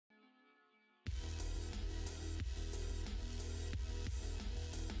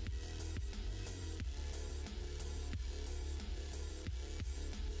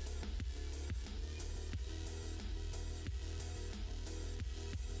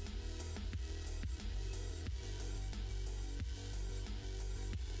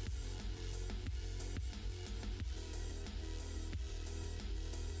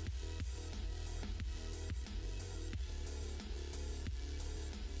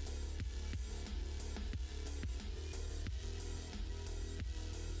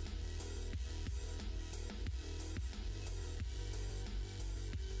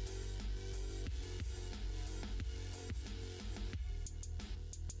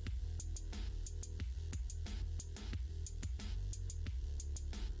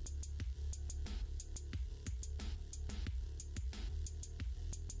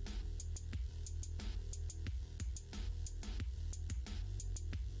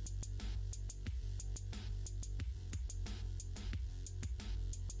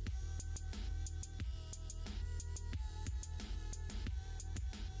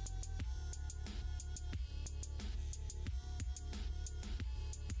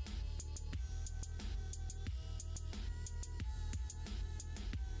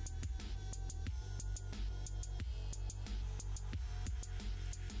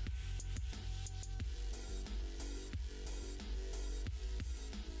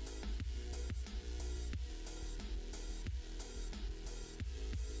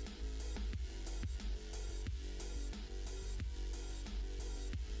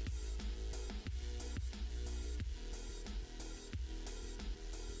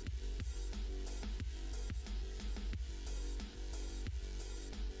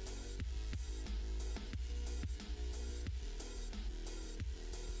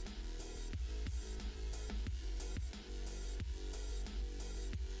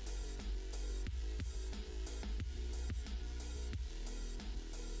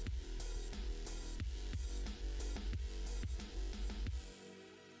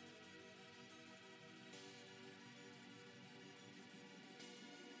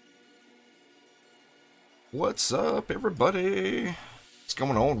What's up, everybody? What's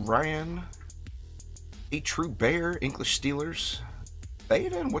going on, Ryan? A True Bear, English Steelers.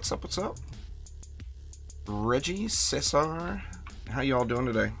 Baden, what's up, what's up? Reggie, Cesar, how y'all doing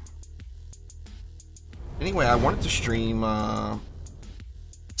today? Anyway, I wanted to stream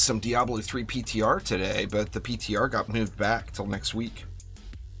some Diablo 3 PTR today, but the PTR got moved back till next week.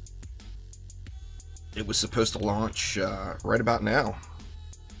 It was supposed to launch right about now.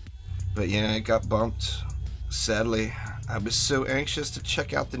 But yeah, it got bumped. Sadly, I was so anxious to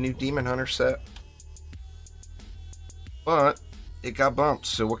check out the new Demon Hunter set. But it got bumped,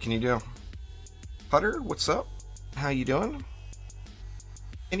 so what can you do? Hutter, what's up? How you doing?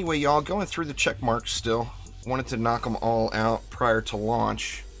 Anyway, y'all, going through the check marks still. Wanted to knock them all out prior to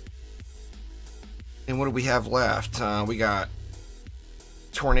launch. And what do we have left? We got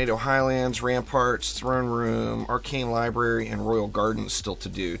Tornado Highlands, Ramparts, Throne Room, Arcane Library, and Royal Gardens still to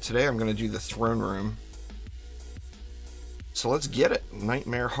do. Today I'm going to do the Throne Room. So let's get it.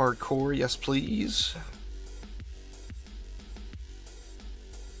 Nightmare Hardcore, yes please.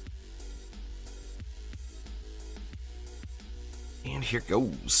 And here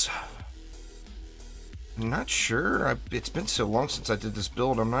goes. I'm not sure. It's been so long since I did this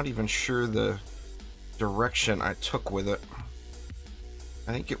build, I'm not even sure the direction I took with it.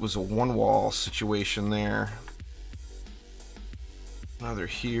 I think it was a one-wall situation there. Another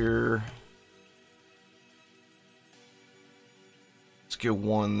here. Let's go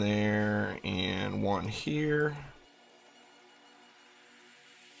one there and one here.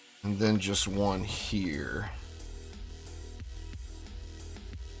 And then just one here.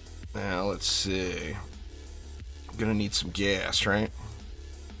 Now, let's see. I'm gonna need some gas, right?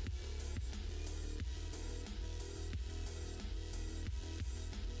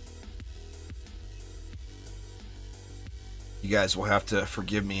 You guys will have to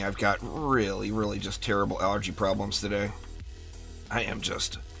forgive me. I've got really just terrible allergy problems today. I am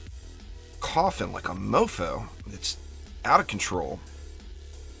just coughing like a mofo. It's out of control.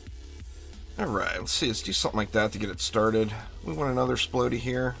 Alright, let's see. Let's do something like that to get it started. We want another splody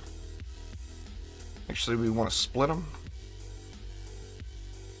here. Actually, we want to split them.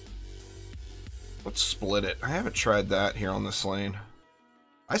 Let's split it. I haven't tried that here on this lane.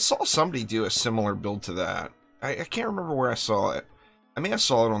 I saw somebody do a similar build to that. I can't remember where I saw it. I mean, I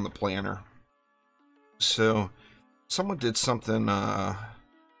saw it on the planner. So, someone did something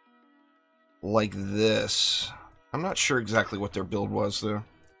like this. I'm not sure exactly what their build was, though.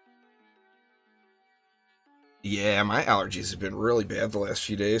 Yeah, my allergies have been really bad the last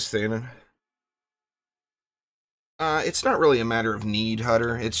few days, Thanon. It's not really a matter of need,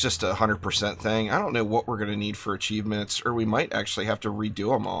 Hutter. It's just a 100% thing. I don't know what we're going to need for achievements, or we might actually have to redo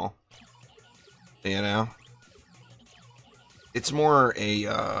them all. You know? It's more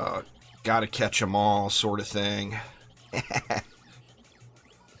a gotta catch them all sort of thing.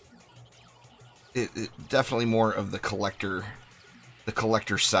 it definitely more of the collector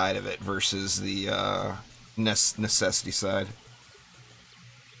side of it versus the necessity side.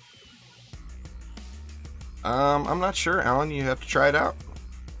 I'm not sure, Alan. You have to try it out.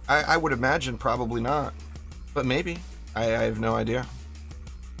 I would imagine probably not, but maybe. I have no idea.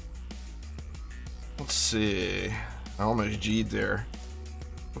 Let's see. I almost G'd there.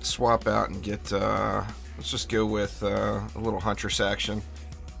 Let's swap out and get, let's just go with a little Huntress action.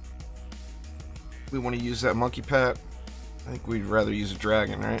 We want to use that monkey pet. I think we'd rather use a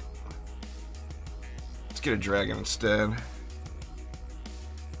dragon, right? Let's get a dragon instead. What's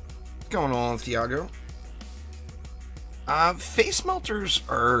going on, Thiago? Face melters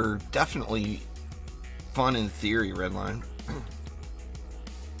are definitely fun in theory, Redline.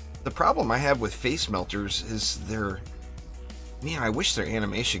 The problem I have with face melters is man, I wish their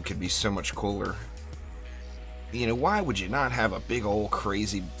animation could be so much cooler. You know, why would you not have a big old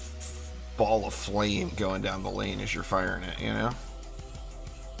crazy ball of flame going down the lane as you're firing it, you know?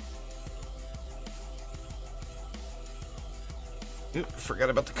 Oop,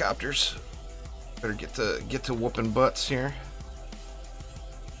 forgot about the copters. Better get to whooping butts here.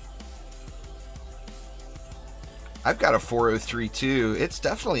 I've got a 403 It's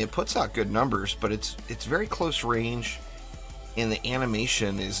definitely, it puts out good numbers, but it's very close range, and the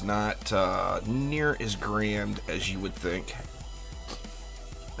animation is not near as grand as you would think.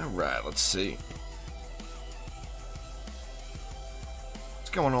 Alright, let's see. What's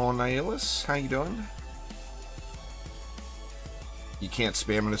going on, Nihilus? How you doing? You can't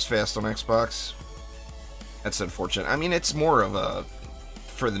spam it as fast on Xbox? That's unfortunate. I mean, it's more of a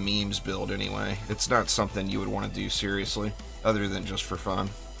for the memes build anyway. It's not something you would want to do seriously, other than just for fun.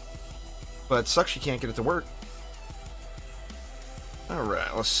 But it sucks you can't get it to work.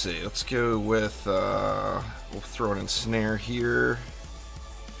 Alright, let's see. Let's go with, we'll throw an ensnare here.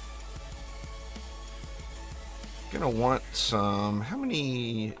 Gonna want some, how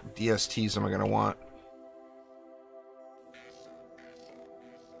many DSTs am I gonna want?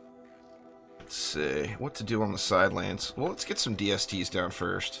 Let's see, what to do on the side lanes. Well, let's get some DSTs down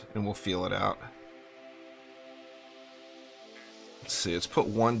first, and we'll feel it out. Let's see, let's put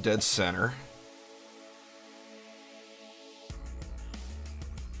one dead center.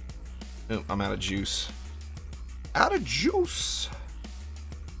 Oh, I'm out of juice. Out of juice!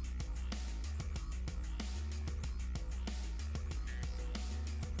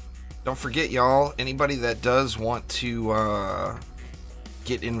 Don't forget, y'all, anybody that does want to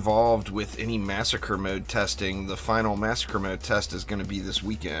get involved with any Massacre Mode testing, the final Massacre Mode test is going to be this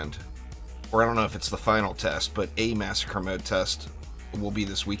weekend. Or I don't know if it's the final test, but a Massacre Mode test will be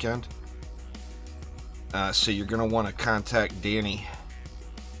this weekend. So you're going to want to contact Danny.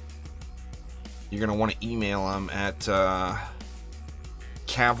 You're going to want to email him at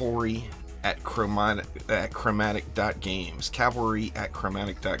cavalry@chromatic.games.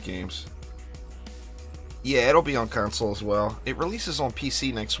 Cavalry@chromatic.games. Yeah, it'll be on console as well. It releases on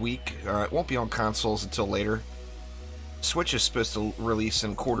PC next week. It won't be on consoles until later. Switch is supposed to release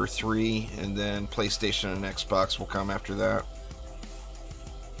in Q3, and then PlayStation and Xbox will come after that.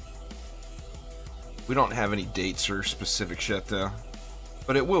 We don't have any dates or specific shit though,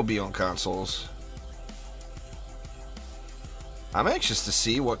 but it will be on consoles. I'm anxious to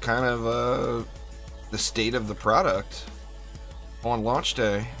see what kind of the state of the product on launch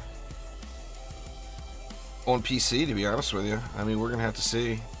day on PC, to be honest with you. I mean, we're gonna have to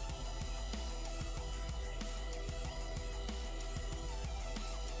see.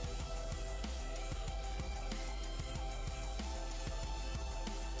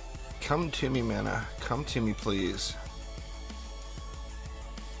 Come to me, Mana. Come to me, please.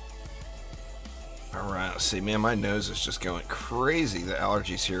 Alright, let's see. Man, my nose is just going crazy. The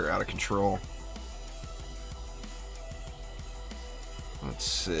allergies here are out of control. Let's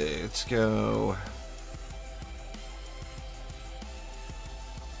see. Let's go.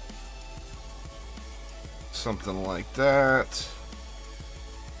 Something like that.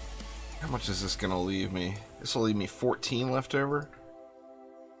 How much is this going to leave me? This will leave me 14 left over.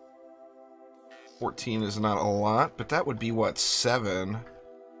 14 is not a lot, but that would be, what, 7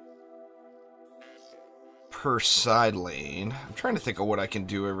 per side lane. I'm trying to think of what I can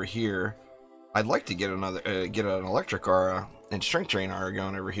do over here. I'd like to get another, get an electric aura and strength drain aura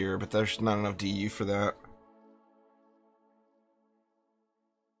going over here, but there's not enough DU for that.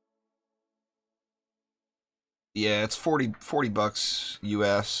 Yeah, it's 40 bucks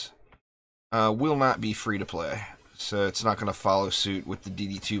US. Will not be free to play. So it's not going to follow suit with the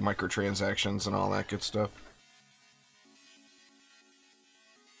DD2 microtransactions and all that good stuff.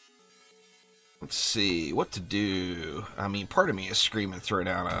 Let's see what to do. I mean, part of me is screaming throw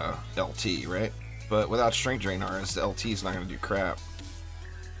down a LT, right? But without strength drain auras, the LT is not going to do crap.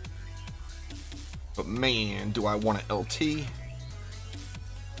 But man, do I want an LT?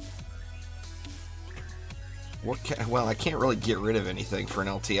 Well, I can't really get rid of anything for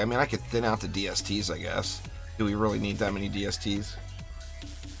an LT. I mean, I could thin out the DSTs, I guess. Do we really need that many DSTs?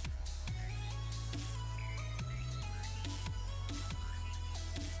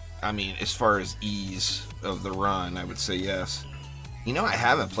 I mean, as far as ease of the run, I would say yes. You know, I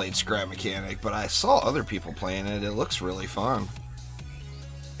haven't played Scrap Mechanic, but I saw other people playing it. It looks really fun.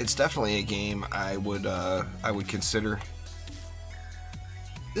 It's definitely a game I would consider.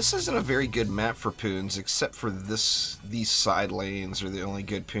 This isn't a very good map for Poons, except for these side lanes are the only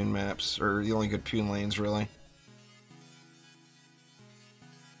good Poon maps, or the only good Poon lanes, really.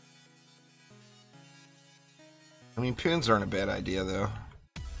 I mean, Poons aren't a bad idea, though.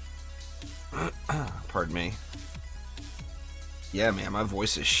 Pardon me. Yeah, man, my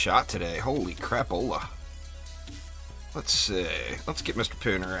voice is shot today. Holy crapola. Let's see. Let's get Mr.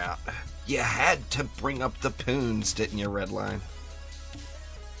 Pooner out. You had to bring up the Poons, didn't you, Redline?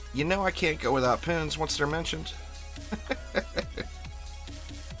 You know I can't go without Poons once they're mentioned.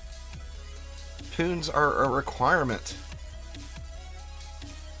 Poons are a requirement.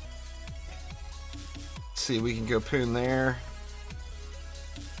 Let's see, we can go Poon there.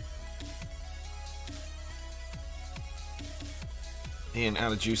 And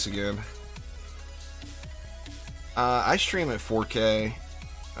out of juice again. I stream at 4K,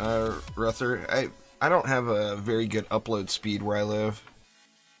 Ruther. I don't have a very good upload speed where I live.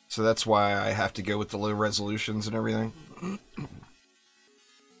 So that's why I have to go with the low resolutions and everything.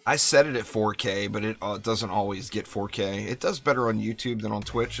 I set it at 4K, but it doesn't always get 4K. It does better on YouTube than on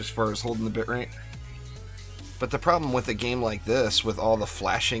Twitch as far as holding the bitrate. But the problem with a game like this, with all the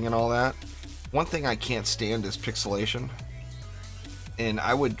flashing and all that, one thing I can't stand is pixelation. And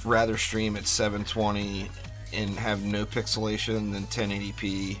I would rather stream at 720 and have no pixelation than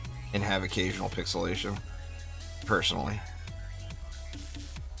 1080p and have occasional pixelation, personally.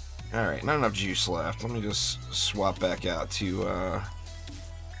 Alright, not enough juice left. Let me just swap back out to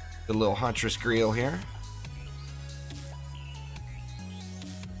the little Huntress Grill here.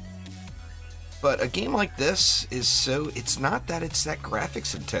 But a game like this is so, it's not that it's that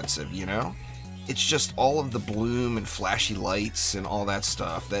graphics intensive, you know? It's just all of the bloom and flashy lights and all that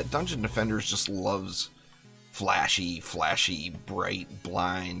stuff that Dungeon Defenders just loves. Flashy, bright,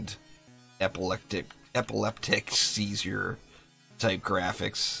 blind, epileptic seizure type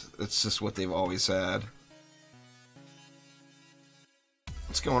graphics. It's just what they've always had.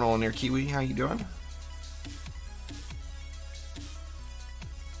 What's going on there, Kiwi? How you doing?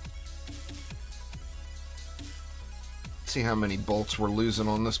 See how many bolts we're losing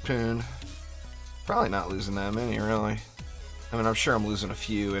on this poon. Probably not losing that many, really. I mean, I'm sure I'm losing a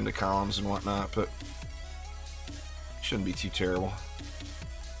few into columns and whatnot, but shouldn't be too terrible.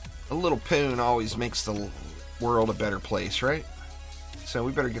 A little poon always makes the world a better place, right? So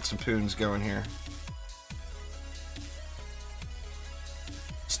we better get some poons going here.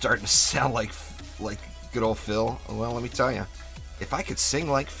 Starting to sound like good old Phil. Well, let me tell you, if I could sing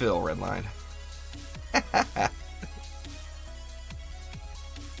like Phil, Redline.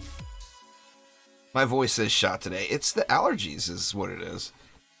 My voice is shot today. It's the allergies is what it is.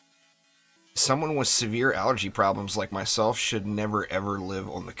 Someone with severe allergy problems like myself should never ever live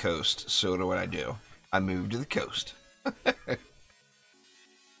on the coast. So what do? I moved to the coast.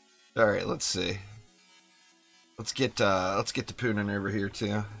 Alright, let's see. Let's get the poonin' over here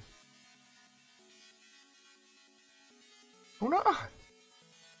too. Oh no!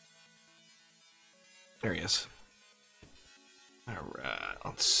 There he is. Alright,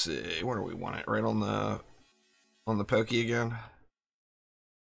 let's see. Where do we want it? Right on the pokey again?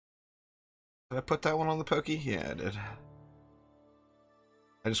 Did I put that one on the pokey? Yeah, I did.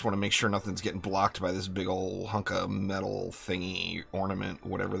 I just want to make sure nothing's getting blocked by this big old hunk of metal thingy ornament,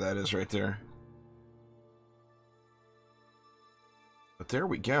 whatever that is right there. But there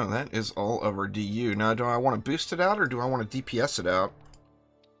we go. That is all of our DU. Now, do I want to boost it out or do I want to DPS it out?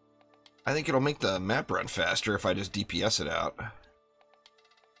 I think it'll make the map run faster if I just DPS it out.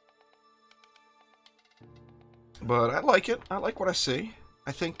 But I like it. I like what I see.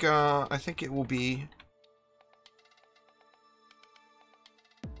 I think it will be.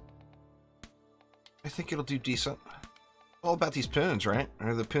 I think it'll do decent. All about these poons, right?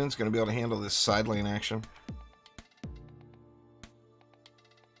 Are the poons going to be able to handle this side lane action?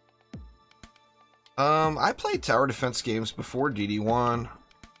 I played tower defense games before DD1.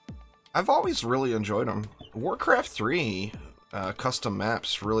 I've always really enjoyed them. Warcraft 3 custom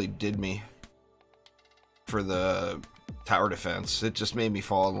maps really did me for the tower defense. It just made me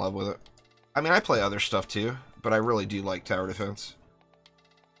fall in love with it. I mean, I play other stuff too, but I really do like tower defense.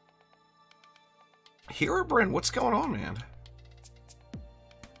 Herobrine, what's going on, man?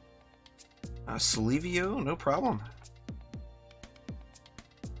 Salivio, no problem.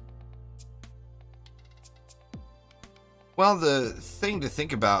 Well, the thing to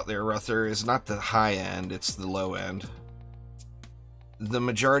think about there, Ruther, is not the high end, it's the low end. The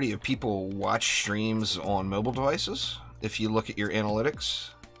majority of people watch streams on mobile devices, if you look at your analytics.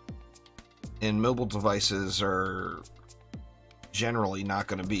 And mobile devices are generally not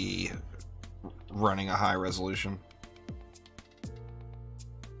going to be running a high resolution.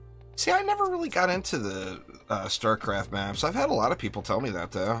 See, I never really got into the StarCraft maps. I've had a lot of people tell me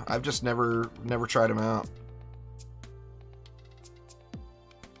that, though. I've just never tried them out.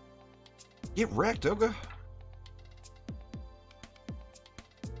 Get wrecked, Oga.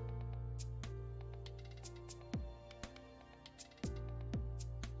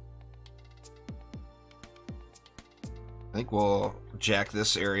 I think we'll jack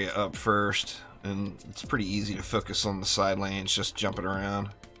this area up first, and it's pretty easy to focus on the side lanes, just jumping around.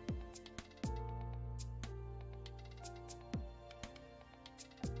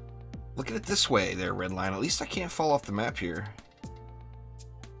 Look at it this way there, Redline. At least I can't fall off the map here.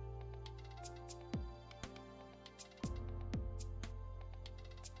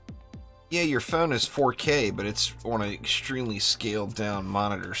 Yeah, your phone is 4K, but it's on an extremely scaled down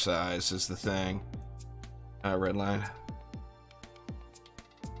monitor size is the thing. Redline.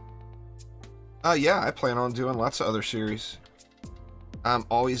 Yeah, I plan on doing lots of other series. I'm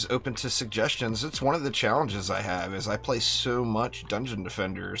always open to suggestions. It's one of the challenges I have, is I play so much Dungeon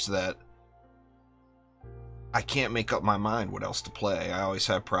Defenders that I can't make up my mind what else to play. I always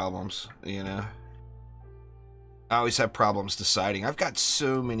have problems, you know. I always have problems deciding. I've got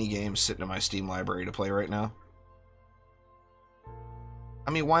so many games sitting in my Steam library to play right now.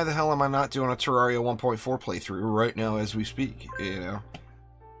 I mean, why the hell am I not doing a Terraria 1.4 playthrough right now as we speak, you know?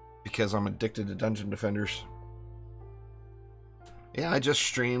 Because I'm addicted to Dungeon Defenders. Yeah, I just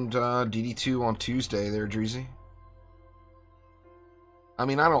streamed DD2 on Tuesday there, Dreezy. I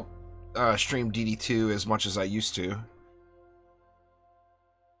mean, I don't stream DD2 as much as I used to.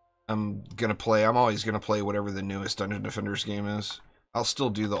 I'm always gonna play whatever the newest Dungeon Defenders game is. I'll still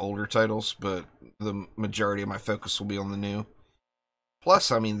do the older titles, but the majority of my focus will be on the new.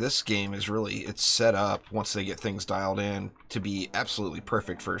 Plus, I mean, this game is really, it's set up, once they get things dialed in, to be absolutely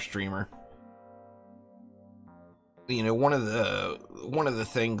perfect for a streamer. You know, one of the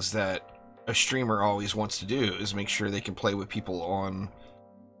things that a streamer always wants to do is make sure they can play with people on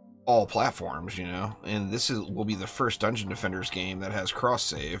all platforms, you know? And this will be the first Dungeon Defenders game that has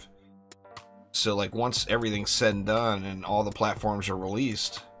cross-save. So, like, once everything's said and done and all the platforms are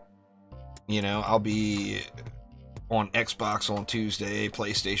released, you know, I'll be on Xbox on Tuesday,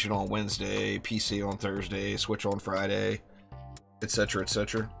 PlayStation on Wednesday, PC on Thursday, Switch on Friday, etc.,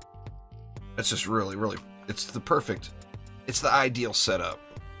 etc. It's just really, really, it's the ideal setup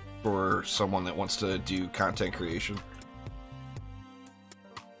for someone that wants to do content creation.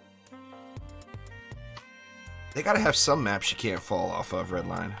 They gotta have some maps you can't fall off of,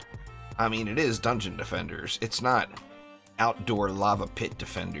 Redline. I mean, it is Dungeon Defenders. It's not outdoor lava pit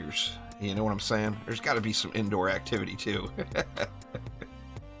defenders. You know what I'm saying? There's got to be some indoor activity, too.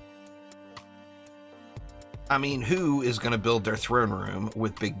 I mean, who is going to build their throne room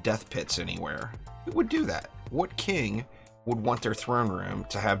with big death pits anywhere? Who would do that? What king would want their throne room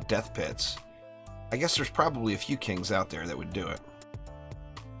to have death pits? I guess there's probably a few kings out there that would do it.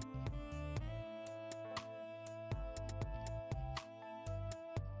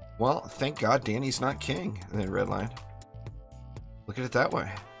 Well, thank God Danny's not king in the red line. Look at it that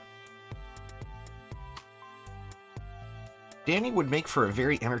way. Danny would make for a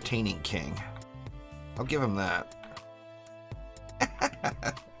very entertaining king. I'll give him that.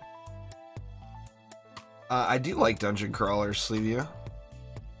 I do like dungeon crawlers, Slevia.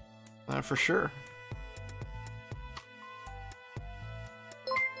 For sure.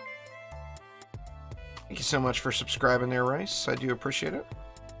 Thank you so much for subscribing there, Rice. I do appreciate it.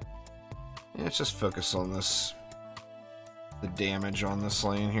 Yeah, let's just focus on this, the damage on this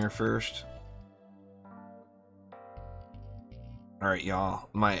lane here first. Alright, y'all.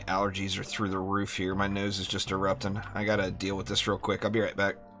 My allergies are through the roof here. My nose is just erupting. I gotta deal with this real quick. I'll be right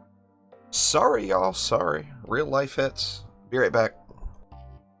back. Sorry, y'all. Sorry. Real life hits. Be right back.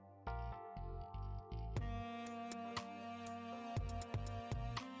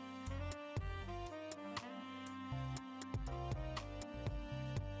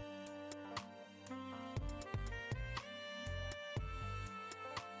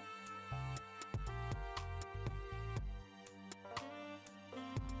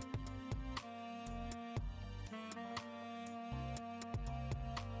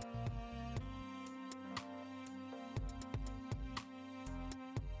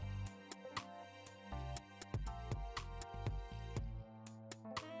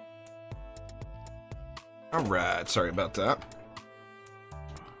 Alright, sorry about that.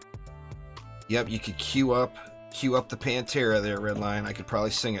 Yep, you could queue up the Pantera there, Redline. I could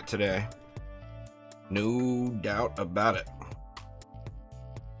probably sing it today. No doubt about it.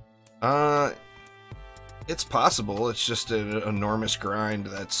 It's possible. It's just an enormous grind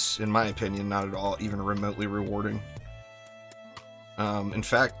that's, in my opinion, not at all even remotely rewarding. In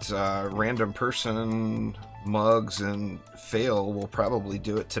fact, Random Person, Mugs, and Fail will probably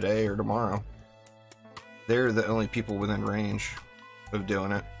do it today or tomorrow. They're the only people within range of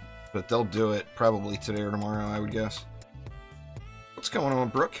doing it, but they'll do it probably today or tomorrow, I would guess. What's going on,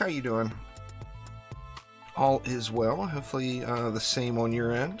 Brooke? How you doing? All is well. Hopefully the same on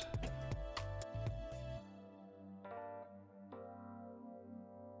your end.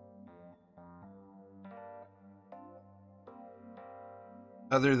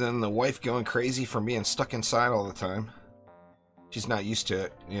 Other than the wife going crazy from being stuck inside all the time. She's not used to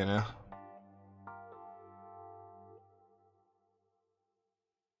it, you know?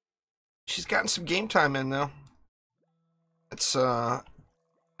 She's gotten some game time in, though. That's a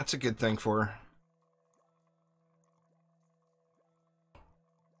good thing for her.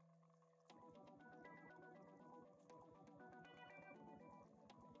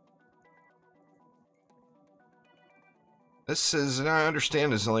 This is, and I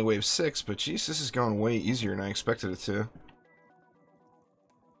understand it's only wave 6, but geez, this is going way easier than I expected it to.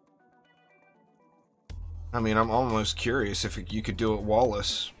 I mean, I'm almost curious if you could do it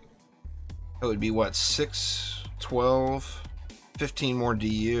wallless. It would be, what, 6 12, 15 more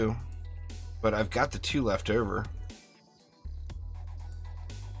DU, but I've got the 2 left over.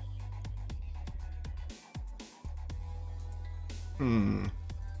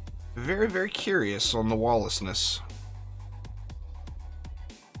 Very, very curious on the walllessness.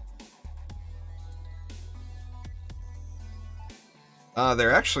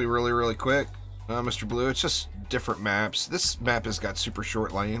 They're actually really, really quick, Mr. Blue. It's just different maps. This map has got super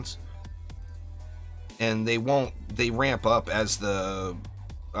short lanes, and they ramp up as the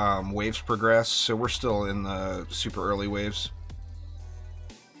waves progress, so we're still in the super early waves.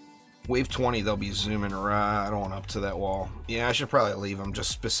 Wave 20, they'll be zooming right on up to that wall. Yeah, I should probably leave them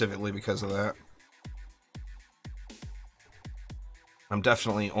just specifically because of that. I'm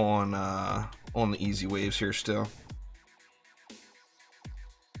definitely on the easy waves here still.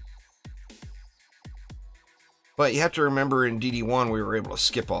 But you have to remember, in DD1 we were able to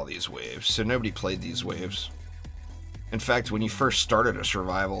skip all these waves, so nobody played these waves. In fact, when you first started a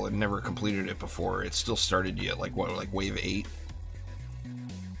survival and never completed it before, it still started you at like wave 8.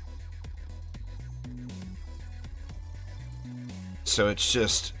 So it's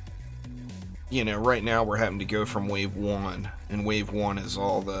just, you know, right now we're having to go from wave 1, and wave 1 is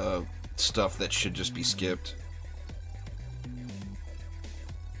all the stuff that should just be skipped.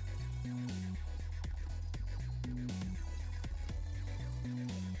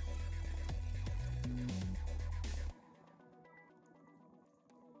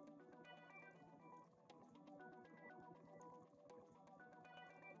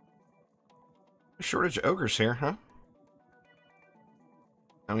 Shortage of ogres here, huh?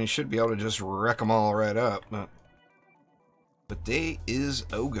 I mean, you should be able to just wreck them all right up, but they is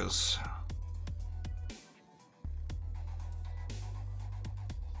ogres.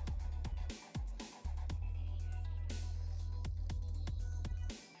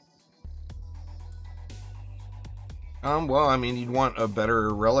 Well, I mean, you'd want a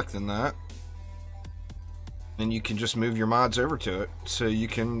better relic than that. And you can just move your mods over to it. So you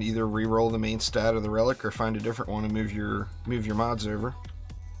can either re-roll the main stat of the relic or find a different one and move your mods over.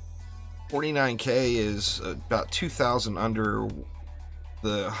 49k is about 2,000 under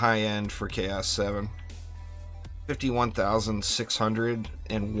the high end for Chaos 7.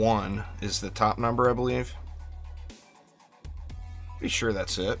 51,601 is the top number, I believe. Pretty sure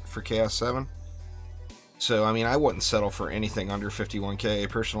that's it for Chaos 7. So, I mean, I wouldn't settle for anything under 51k,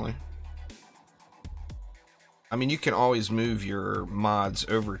 personally. I mean, you can always move your mods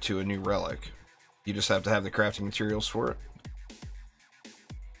over to a new relic. You just have to have the crafting materials for it.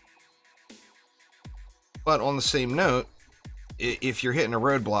 But on the same note, if you're hitting a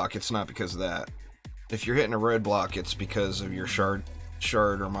roadblock, it's not because of that. If you're hitting a roadblock, it's because of your shard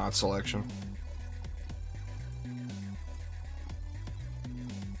or mod selection.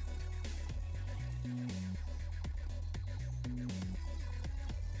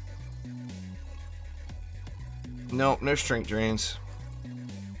 Nope, no strength drains.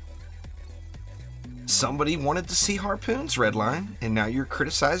 Somebody wanted to see harpoons, Redline, and now you're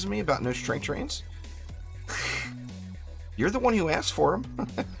criticizing me about no strength drains? You're the one who asked for them.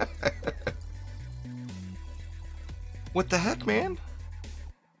 What the heck, man?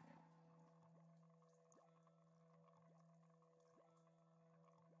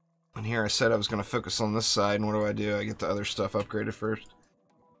 And here I said I was going to focus on this side, and what do? I get the other stuff upgraded first.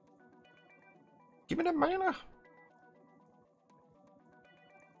 Give me the mana.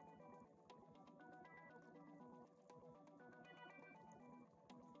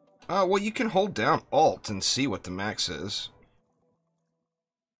 Well, you can hold down Alt and see what the max is.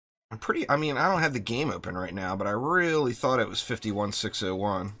 I mean, I don't have the game open right now, but I really thought it was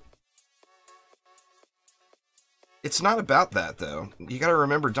 51,601. It's not about that, though. You gotta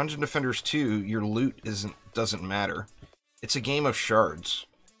remember, Dungeon Defenders 2, your loot doesn't matter. It's a game of shards.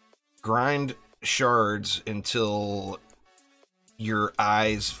 Grind shards until your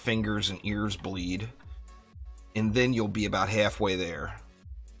eyes, fingers, and ears bleed, and then you'll be about halfway there.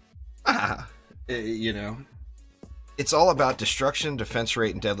 You know, it's all about destruction, defense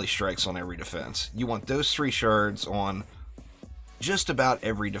rate, and deadly strikes on every defense. You want those 3 shards on just about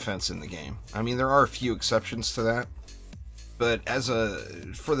every defense in the game. I mean, there are a few exceptions to that, but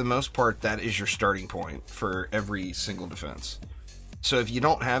for the most part, that is your starting point for every single defense. So if you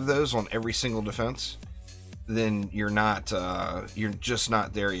don't have those on every single defense, then you're just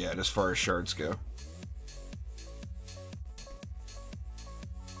not there yet as far as shards go.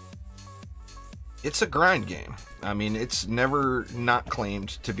 It's a grind game. I mean, it's never not claimed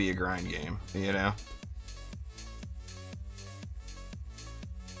to be a grind game, you know?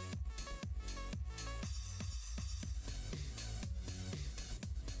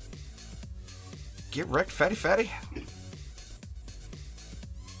 Get wrecked, fatty fatty.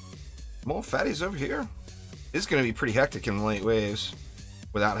 More fatties over here. It's going to be pretty hectic in the late waves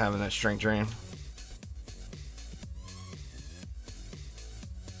without having that strength drain.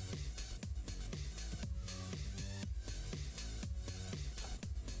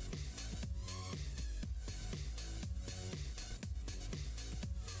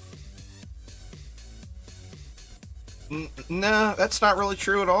 Nah, that's not really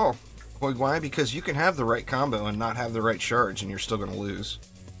true at all. Why? Because you can have the right combo and not have the right shards and you're still going to lose.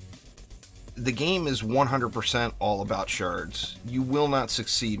 The game is 100% all about shards. You will not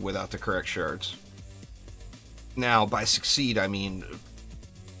succeed without the correct shards. Now, by succeed, I mean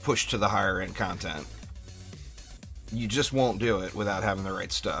push to the higher end content. You just won't do it without having the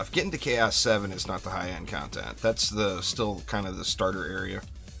right stuff. Getting to Chaos 7 is not the high end content. That's still kind of the starter area.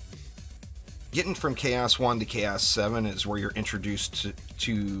 Getting from Chaos 1 to Chaos 7 is where you're introduced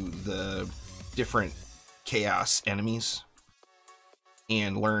to the different Chaos enemies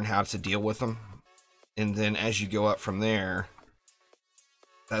and learn how to deal with them. And then as you go up from there,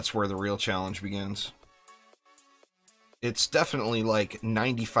 that's where the real challenge begins. It's definitely like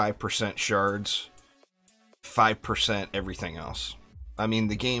 95% shards, 5% everything else. I mean,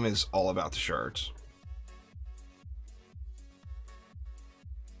 the game is all about the shards.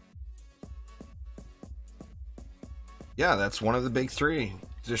 Yeah, that's one of the big three.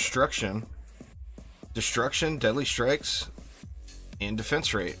 Destruction, Deadly Strikes, and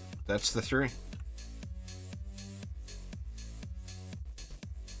Defense Rate. That's the three.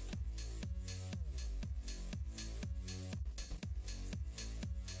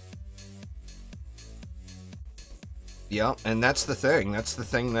 Yeah, and that's the thing. That's the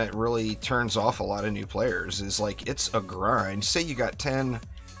thing that really turns off a lot of new players, is like, it's a grind. Say you got 10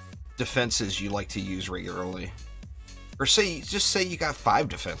 defenses you like to use regularly. Or just say you got 5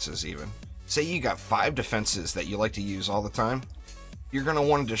 defenses even. Say you got 5 defenses that you like to use all the time. You're going to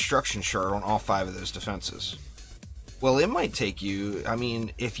want a destruction shard on all 5 of those defenses. Well, it might take you, I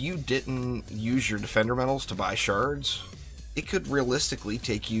mean, if you didn't use your defender medals to buy shards, it could realistically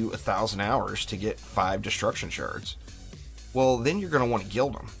take you 1,000 hours to get 5 destruction shards. Well, then you're going to want to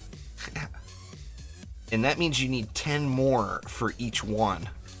guild them. And that means you need 10 more for each one.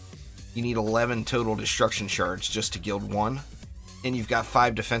 You need 11 total destruction shards just to guild one, and you've got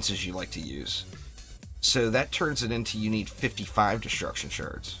 5 defenses you like to use. So that turns it into you need 55 destruction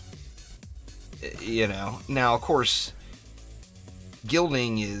shards. You know, now of course,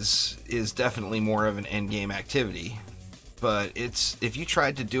 guilding is definitely more of an endgame activity, but if you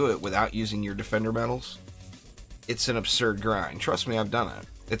tried to do it without using your defender medals, it's an absurd grind. Trust me, I've done it.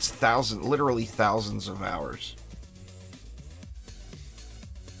 It's literally thousands of hours.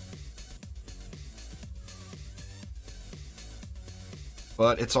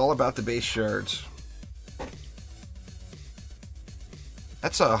 But it's all about the base shards.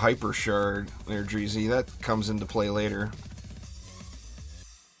 That's a hyper shard there, Dreezy. That comes into play later.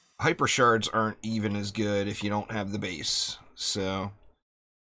 Hyper shards aren't even as good if you don't have the base. So,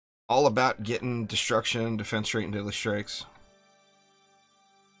 all about getting destruction, defense rate, and deadly strikes.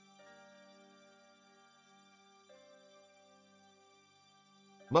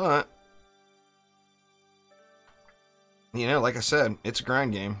 But you know, like I said, it's a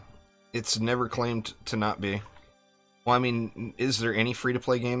grind game. It's never claimed to not be. Well, I mean, is there any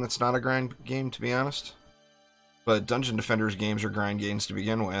free-to-play game that's not a grind game, to be honest? But Dungeon Defenders games are grind games to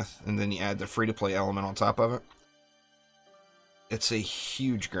begin with, and then you add the free-to-play element on top of it. It's a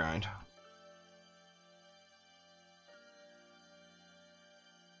huge grind.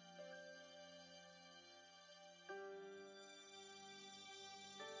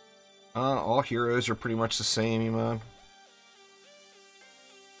 All heroes are pretty much the same, Emon.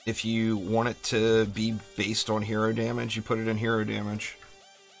 If you want it to be based on hero damage, you put it in hero damage.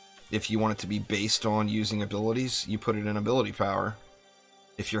 If you want it to be based on using abilities, you put it in ability power.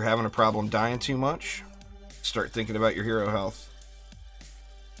 If you're having a problem dying too much, start thinking about your hero health.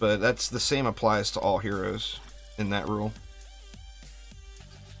 But that's the same applies to all heroes in that rule.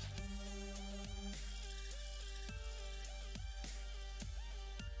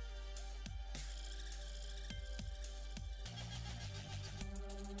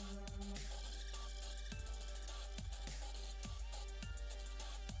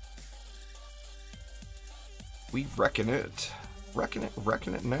 We reckon it. Reckon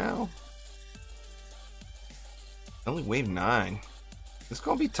it now. Only wave 9. It's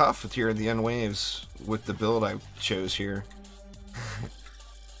gonna be tough with here at the end waves with the build I chose here.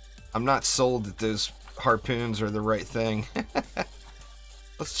 I'm not sold that those harpoons are the right thing.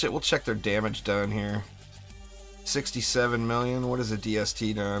 We'll check their damage done here. 67 million. What is a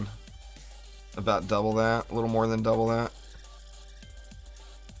DST done? About double that, a little more than double that.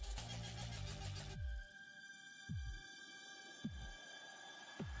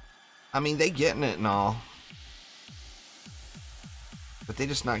 I mean, they getting it and all, but they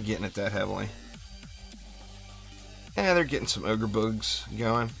just not getting it that heavily. Yeah, they're getting some ogre bugs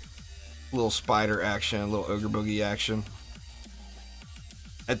going. A little spider action, a little ogre boogie action.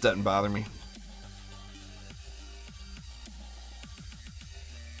 That doesn't bother me.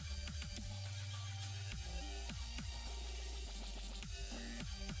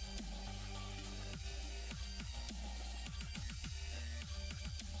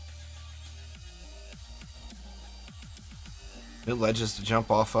 New ledges to jump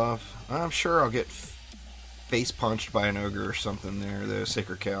off of. I'm sure I'll get face punched by an ogre or something there, the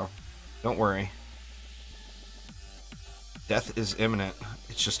Sacred Cow. Don't worry. Death is imminent.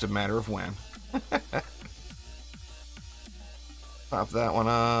 It's just a matter of when. Pop that one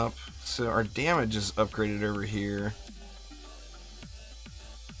up. So our damage is upgraded over here.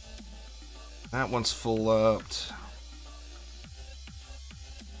 That one's full upped.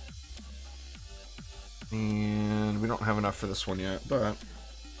 And we don't have enough for this one yet, but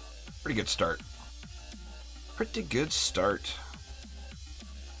pretty good start. Pretty good start.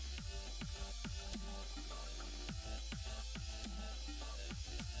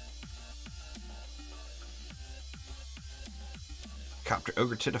 Copter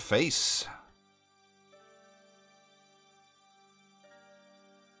ogre to the face.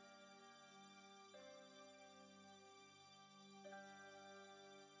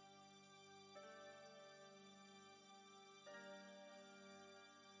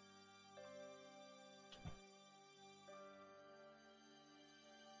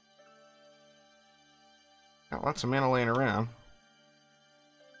 Got lots of mana laying around.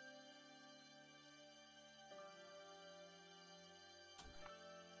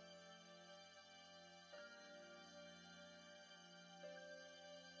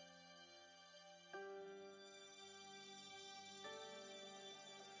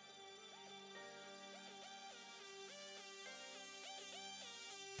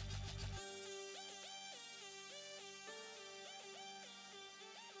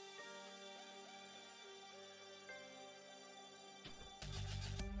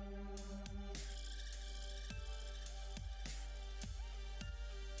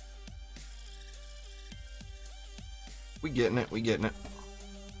 We getting it, we getting it.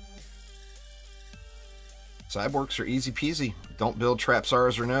 Cyborgs are easy peasy. Don't build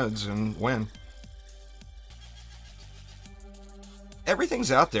Trapsars or nodes and win.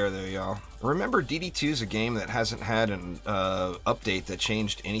 Everything's out there though, y'all. Remember, DD2 is a game that hasn't had an update that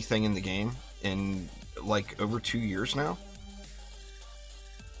changed anything in the game in like over 2 years now.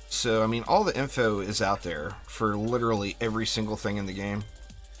 So, I mean, all the info is out there for literally every single thing in the game.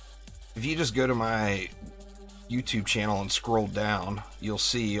 If you just go to my YouTube channel and scroll down, you'll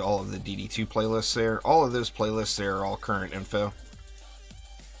see all of the DD2 playlists there. All of those playlists there are all current info.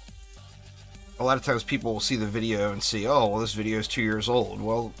 A lot of times people will see the video and see, oh, well, this video is 2 years old.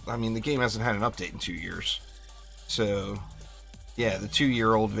 Well, I mean, the game hasn't had an update in 2 years. So, yeah, the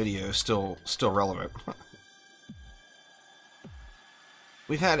 2-year-old video is still relevant.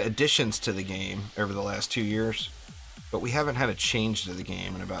 We've had additions to the game over the last 2 years, but we haven't had a change to the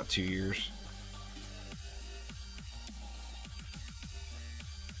game in about 2 years.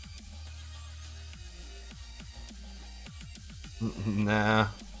 Nah.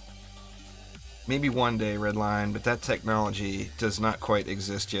 Maybe one day, Redline, but that technology does not quite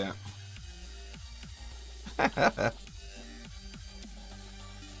exist yet.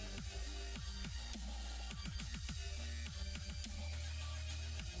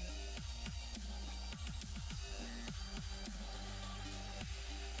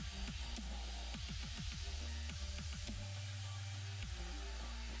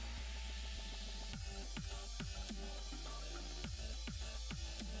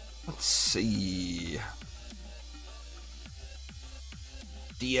 Let's see.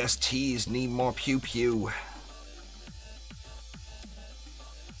 DSTs need more pew pew.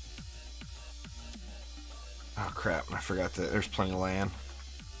 Oh crap, I forgot that there's plenty of land.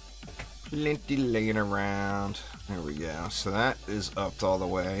 Plenty laying around. There we go. So that is upped all the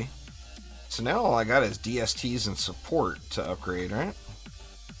way. So now all I got is DSTs and support to upgrade, right?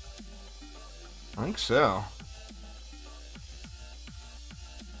 I think so.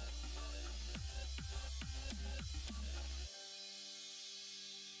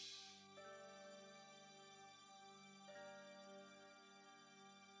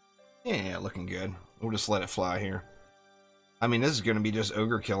 Yeah, looking good. We'll just let it fly here. I mean, this is going to be just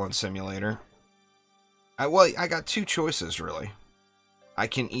ogre killing simulator. I got two choices, really. I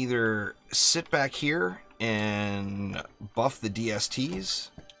can either sit back here and buff the DSTs,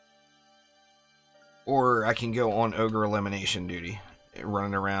 or I can go on ogre elimination duty,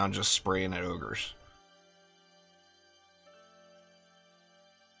 running around just spraying at ogres.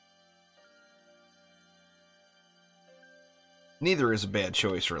 Neither is a bad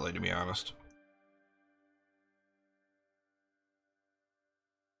choice, really, to be honest.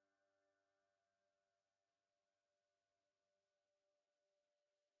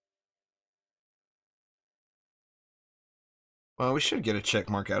 Well, we should get a check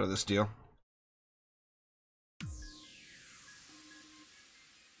mark out of this deal.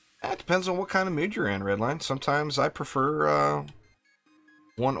 It depends on what kind of mood you're in, Redline. Sometimes I prefer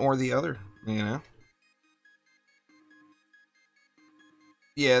one or the other, you know?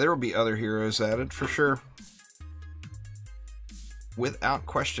 Yeah, there will be other heroes added, for sure. Without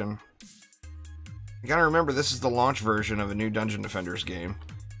question. You gotta remember, this is the launch version of a new Dungeon Defenders game.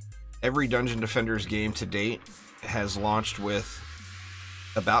 Every Dungeon Defenders game to date has launched with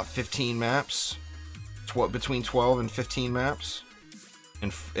about 15 maps, between 12 and 15 maps,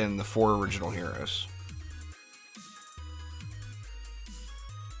 and the 4 original heroes.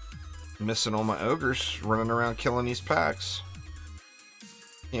 Missing all my ogres running around killing these packs.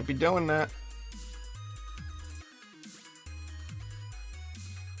 Can't be doing that.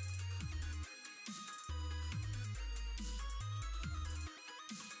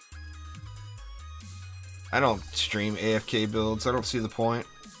 I don't stream AFK builds. I don't see the point.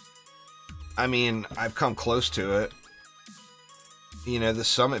 I mean, I've come close to it. You know, the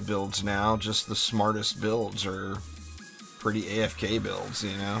Summit builds now, just the smartest builds are pretty AFK builds,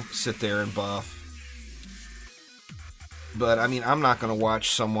 you know? Sit there and buff. But, I mean, I'm not going to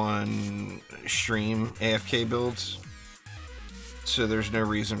watch someone stream AFK builds. So there's no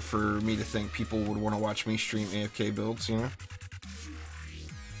reason for me to think people would want to watch me stream AFK builds, you know?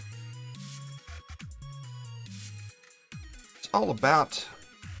 It's all about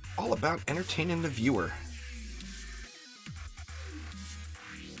entertaining the viewer.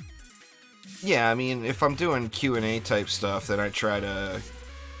 Yeah, I mean, if I'm doing Q&A type stuff, then I try to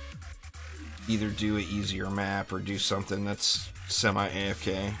either do an easier map or do something that's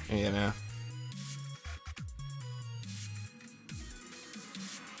semi-AFK, you know?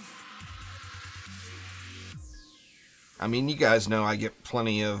 I mean, you guys know I get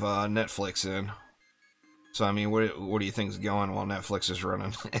plenty of Netflix in. So, I mean, what do you think's going while Netflix is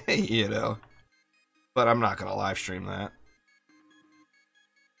running? You know? But I'm not going to live stream that.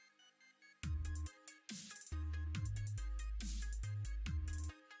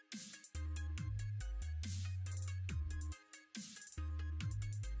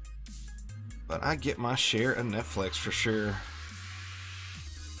 But I get my share of Netflix for sure.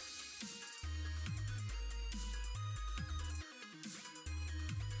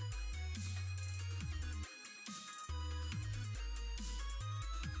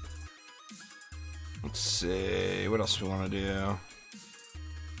 Let's see, what else do we want to do?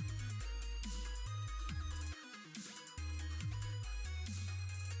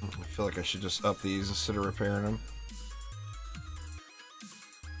 I feel like I should just up these instead of repairing them.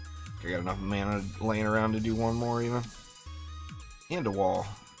 I got enough mana laying around to do one more even. And a wall.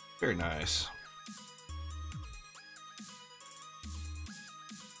 Very nice.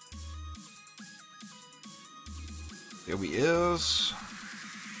 There we is.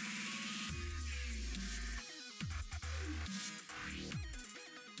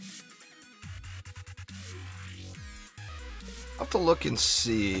 I'll have to look and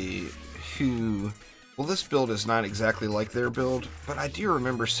see who... Well, this build is not exactly like their build, but I do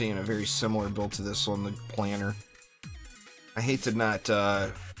remember seeing a very similar build to this on the planner. I hate to not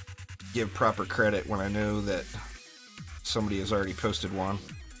give proper credit when I know that somebody has already posted one.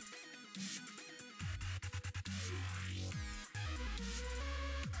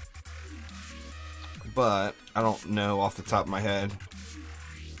 But I don't know off the top of my head.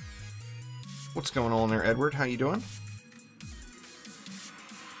 What's going on there, Edward? How you doing?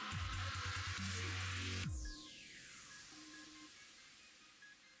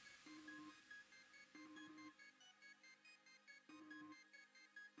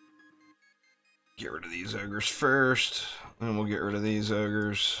 Get rid of these ogres first, then we'll get rid of these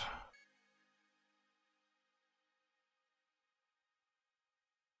ogres.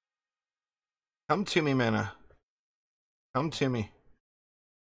 Come to me, mana. Come to me.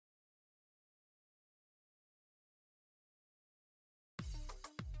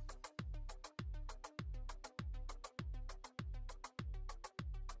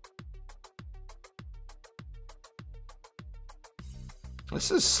 This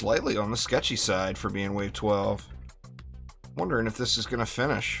is slightly on the sketchy side for being wave 12. Wondering if this is going to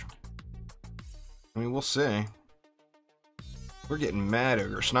finish. I mean, we'll see. We're getting mad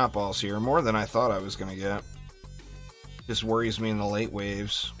ogre snotballs here, more than I thought I was going to get. Just worries me in the late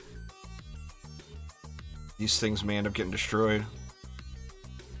waves. These things may end up getting destroyed.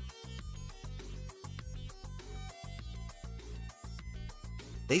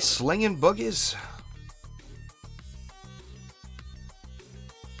 They slinging boogies.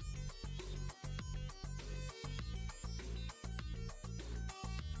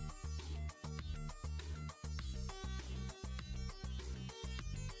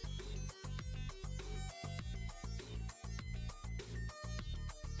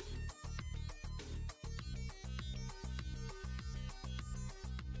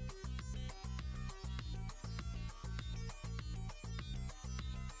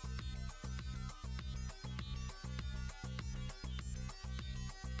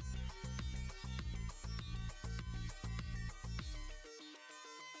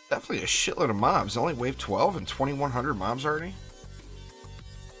 Definitely a shitload of mobs. Only wave 12 and 2100 mobs already?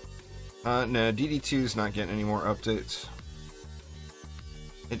 No, DD2 is not getting any more updates.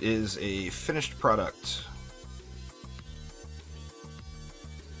 It is a finished product.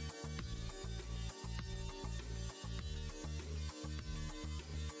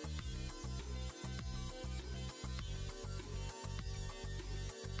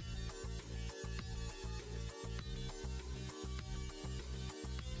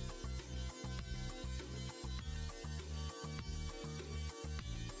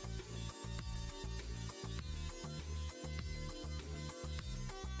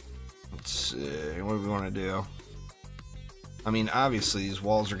 Let's see, what do we want to do? I mean, obviously these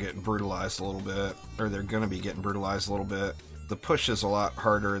walls are getting brutalized a little bit, or they're going to be getting brutalized a little bit. The push is a lot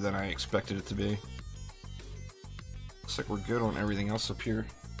harder than I expected it to be. Looks like we're good on everything else up here.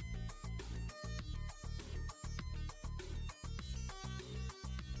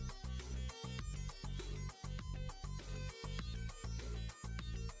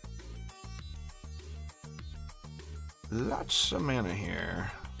 Lots of mana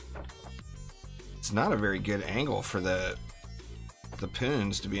here. It's not a very good angle for the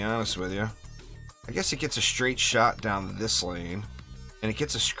poons, to be honest with you. I guess it gets a straight shot down this lane, and it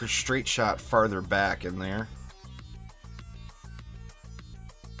gets a straight shot farther back in there.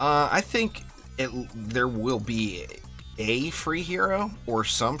 I think there will be a free hero, or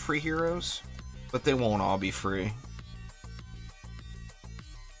some free heroes, but they won't all be free.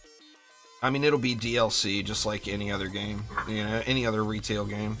 I mean, it'll be DLC, just like any other game, you know, any other retail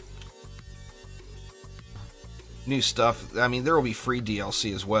game. New stuff. I mean, there will be free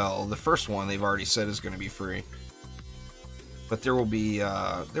DLC as well. The first one they've already said is going to be free, but there will be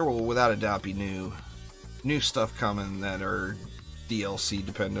there will without a doubt be new stuff coming that are DLC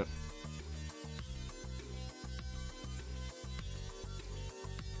dependent.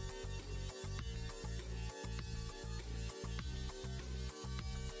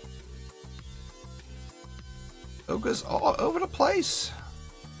 Ogre's all over the place.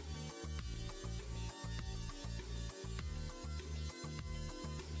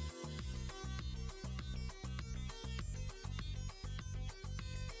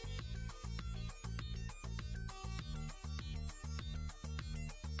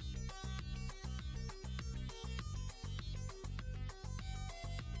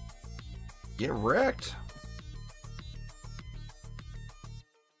 Get wrecked.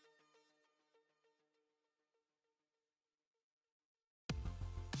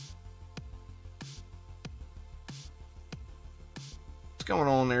 What's going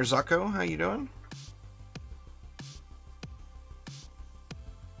on there, Zucko? How you doing?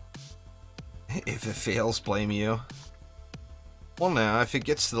 If it fails, blame you. Well, now, if it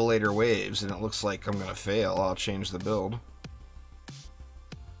gets to the later waves and it looks like I'm gonna fail, I'll change the build.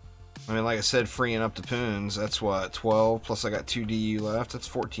 I mean, like I said, freeing up the poons, that's what, 12, plus I got 2 DU left, that's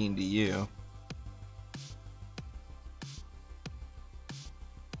 14 DU.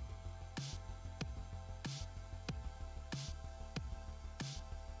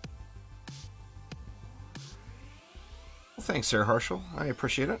 Well, thanks, Sarah Harshal. I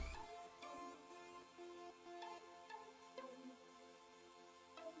appreciate it.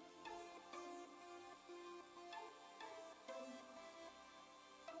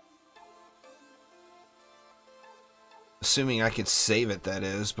 Assuming I could save it, that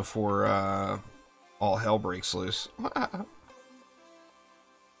is, before all hell breaks loose.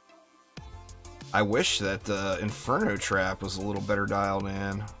 I wish that the Inferno Trap was a little better dialed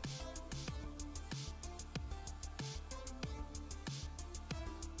in.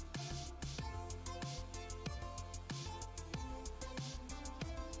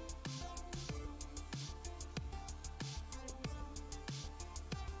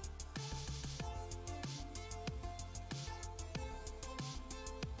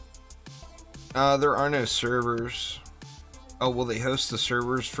 There are no servers. Oh, will they host the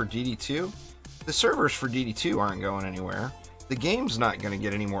servers for DD2? The servers for DD2 aren't going anywhere. The game's not going to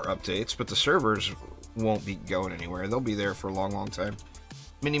get any more updates, but the servers won't be going anywhere. They'll be there for a long, long time.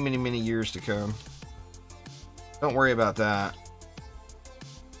 Many, many, many years to come. Don't worry about that.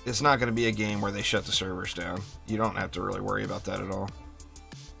 It's not going to be a game where they shut the servers down. You don't have to really worry about that at all.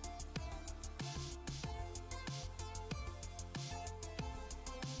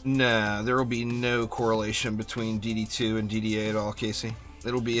 Nah, there will be no correlation between DD2 and DDA at all, Casey.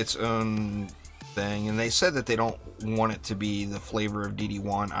 It'll be its own thing, and they said that they don't want it to be the flavor of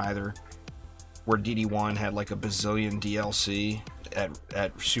DD1 either, where DD1 had like a bazillion DLC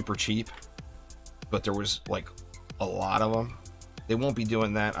at super cheap, but there was like a lot of them. They won't be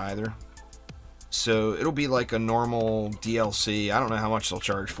doing that either. So it'll be like a normal DLC. I don't know how much they'll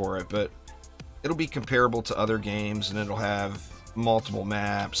charge for it, but it'll be comparable to other games, and it'll have multiple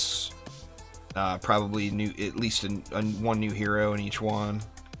maps, probably at least one new hero in each one,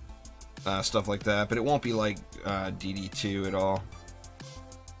 stuff like that. But it won't be like DD2 at all.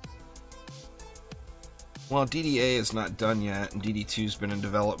 Well, DDA is not done yet, and DD2's been in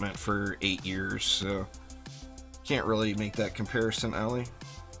development for 8 years, so can't really make that comparison, Ellie.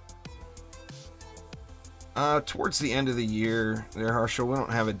 Towards the end of the year there, Harshal, we don't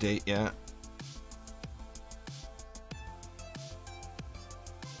have a date yet.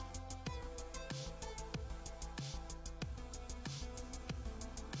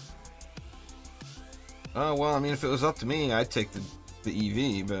 Oh, well, I mean, if it was up to me, I'd take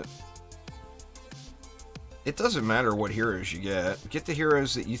the EV, but it doesn't matter what heroes you get. Get the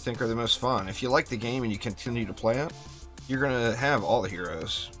heroes that you think are the most fun. If you like the game and you continue to play it, you're going to have all the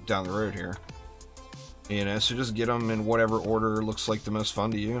heroes down the road here. You know, so just get them in whatever order looks like the most fun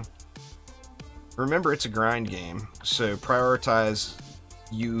to you. Remember, it's a grind game, so prioritize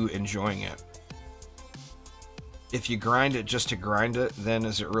you enjoying it. If you grind it just to grind it, then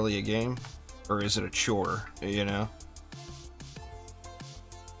is it really a game? Or is it a chore, you know?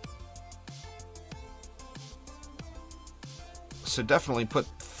 So definitely put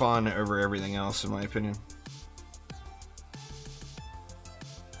fun over everything else, in my opinion.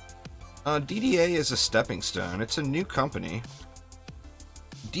 DDA is a stepping stone. It's a new company.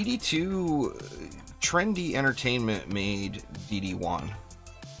 DD2, Trendy Entertainment made DD1.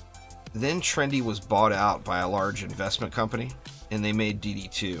 Then Trendy was bought out by a large investment company, and they made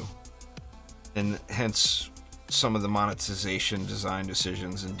DD2. And hence some of the monetization design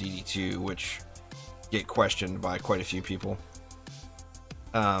decisions in DD2, which get questioned by quite a few people.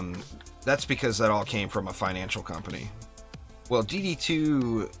 That's because that all came from a financial company. Well,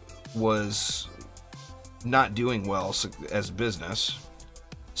 DD2 was not doing well as a business,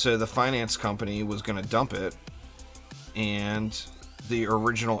 so the finance company was going to dump it, and the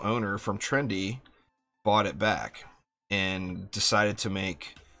original owner from Trendy bought it back and decided to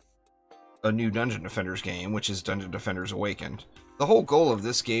make a new Dungeon Defenders game, which is Dungeon Defenders Awakened. The whole goal of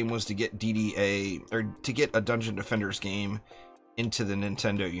this game was to get DDA, or to get a Dungeon Defenders game into the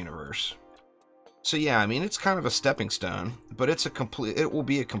Nintendo universe. So yeah, I mean, it's kind of a stepping stone, but it will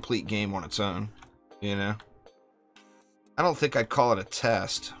be a complete game on its own, you know? I don't think I'd call it a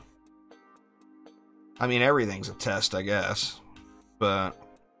test. I mean, everything's a test, I guess, but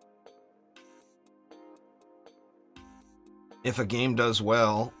if a game does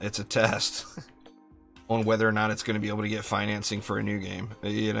well, it's a test on whether or not it's going to be able to get financing for a new game,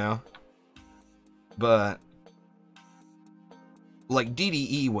 you know? But like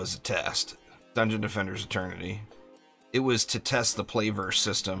DDE was a test, Dungeon Defenders Eternity. It was to test the Playverse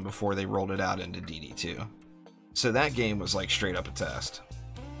system before they rolled it out into DD2. So that game was like straight up a test.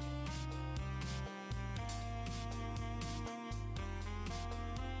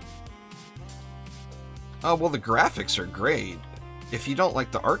 Oh, well, the graphics are great. If you don't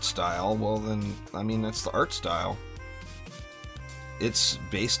like the art style, well then, I mean, that's the art style. It's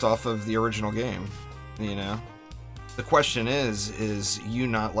based off of the original game, you know? The question is you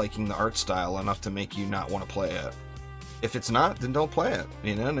not liking the art style enough to make you not want to play it? If it's not, then don't play it.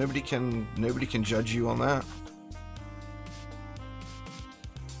 You know, nobody can judge you on that.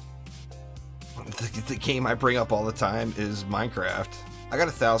 The game I bring up all the time is Minecraft. I got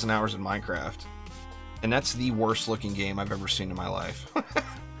 1,000 hours in Minecraft, and that's the worst looking game I've ever seen in my life.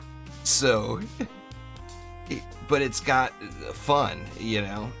 So, but it's got fun, you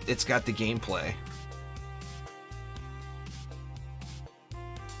know? It's got the gameplay.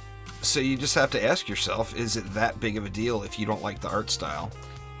 So you just have to ask yourself, is it that big of a deal if you don't like the art style?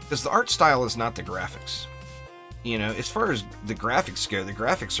 Because the art style is not the graphics. You know, as far as the graphics go, the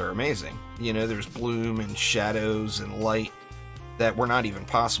graphics are amazing. You know, there's bloom and shadows and light that were not even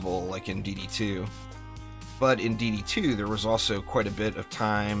possible, like in DD2. But in DD2, there was also quite a bit of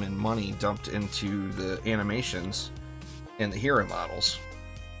time and money dumped into the animations and the hero models.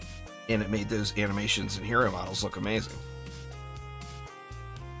 And it made those animations and hero models look amazing.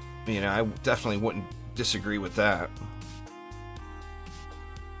 You know, I definitely wouldn't disagree with that.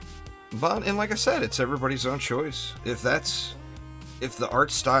 But, and like I said, it's everybody's own choice. If the art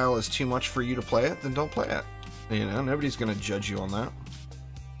style is too much for you to play it, then don't play it. You know, nobody's going to judge you on that.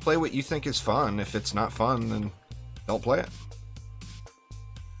 Play what you think is fun. If it's not fun, then don't play it.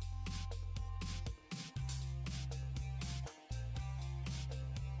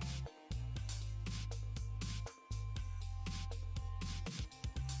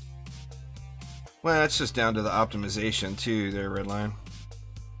 Well, it's just down to the optimization too there, Redline.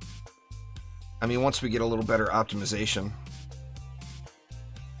 I mean, once we get a little better optimization,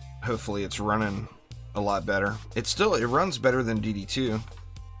 hopefully it's running a lot better. It runs better than DD2.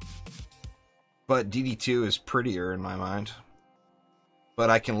 But DD2 is prettier in my mind. But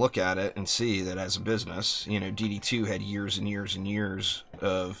I can look at it and see that as a business, you know, DD2 had years and years and years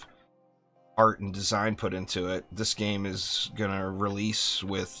of art and design put into it. This game is going to release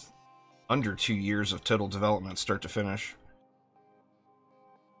with under 2 years of total development, start to finish.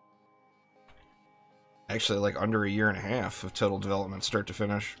 Actually, like under a year and a half of total development, start to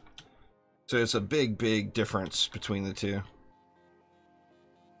finish. So it's a big, big difference between the two.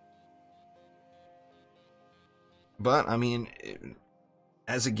 But, I mean,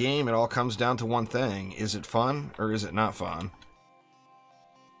 as a game, it all comes down to one thing. Is it fun or is it not fun?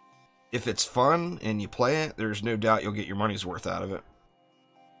 If it's fun and you play it, there's no doubt you'll get your money's worth out of it.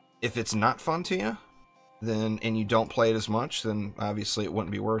 If it's not fun to you, then, and you don't play it as much, then obviously it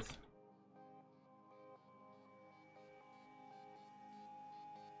wouldn't be worth.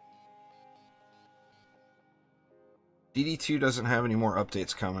 DD2 doesn't have any more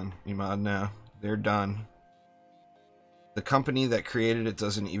updates coming, Imad. No, they're done. The company that created it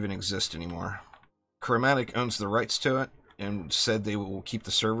doesn't even exist anymore. Chromatic owns the rights to it and said they will keep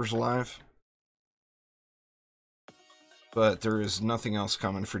the servers alive. But there is nothing else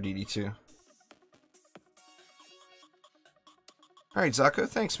coming for DD2. Alright, Zako,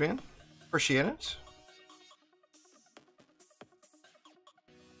 thanks, man. Appreciate it.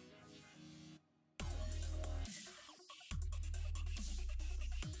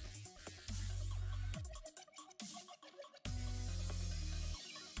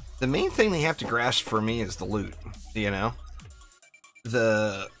 The main thing they have to grasp for me is the loot, you know?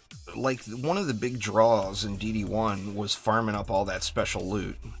 Like, one of the big draws in DD1 was farming up all that special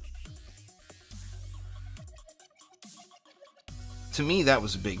loot. To me, that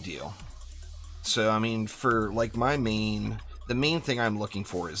was a big deal. So, I mean, for, like, the main thing I'm looking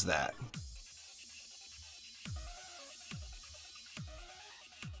for is that.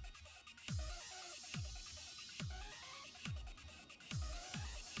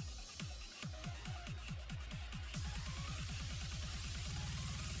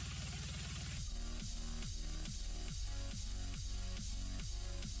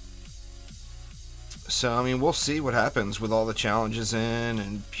 So, I mean, we'll see what happens with all the challenges in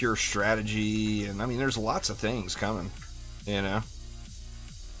and pure strategy. And, I mean, there's lots of things coming, you know?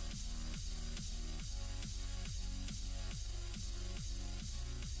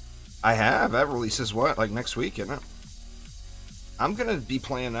 I have. That releases what? Like next week, isn't it? I'm going to be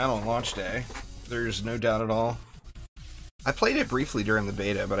playing that on launch day. There's no doubt at all. I played it briefly during the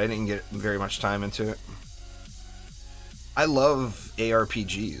beta, but I didn't get very much time into it. I love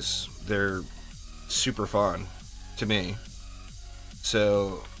ARPGs. They're super fun to me.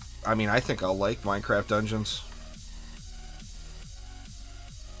 So, I mean, I think I'll like Minecraft Dungeons.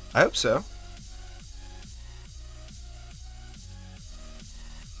 I hope so.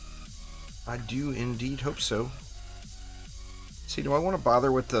 I do indeed hope so. See, do I want to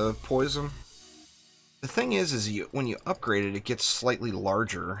bother with the poison? The thing is when you upgrade it, it gets slightly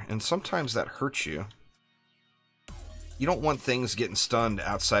larger, and sometimes that hurts you. You don't want things getting stunned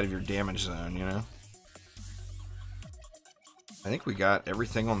outside of your damage zone, you know? I think we got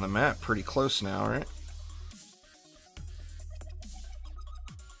everything on the map pretty close now, right?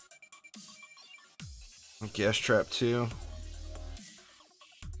 Gas trap 2.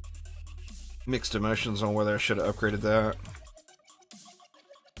 Mixed emotions on whether I should have upgraded that.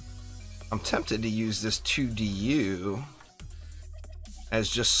 I'm tempted to use this 2DU as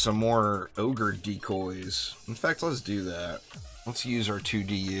just some more ogre decoys. In fact, let's do that. Let's use our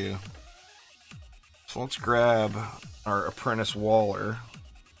 2DU. So let's grab our apprentice Waller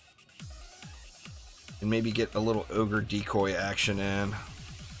and maybe get a little ogre decoy action in.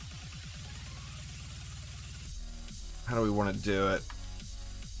 How do we want to do it?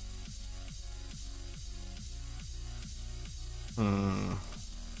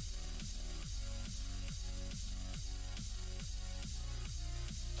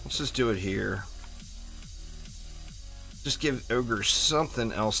 Let's just do it here. Just give ogres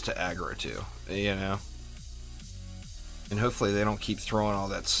something else to aggro to, you know? And hopefully they don't keep throwing all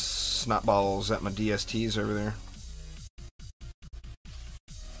that snot balls at my DSTs over there.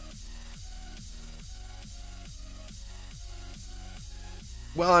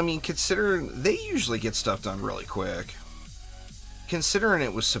 Well, I mean, considering they usually get stuff done really quick. Considering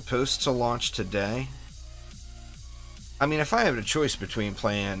it was supposed to launch today, I mean, if I have a choice between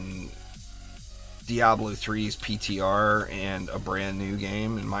playing Diablo 3's PTR and a brand new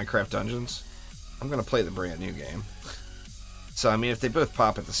game in Minecraft Dungeons, I'm going to play the brand new game. So, I mean, if they both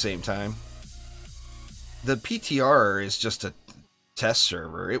pop at the same time, the PTR is just a test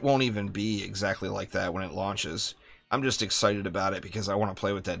server. It won't even be exactly like that when it launches. I'm just excited about it because I want to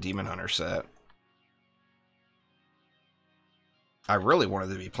play with that Demon Hunter set. I really wanted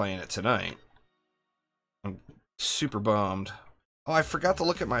to be playing it tonight. I'm super bummed. Oh, I forgot to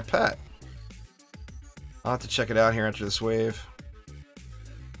look at my pet. I'll have to check it out here after this wave.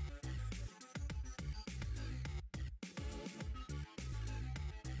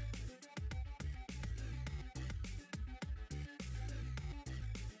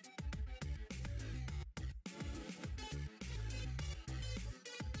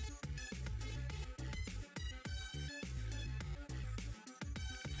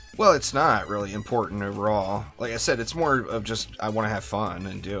 Well, it's not really important overall. Like I said, it's more of just I want to have fun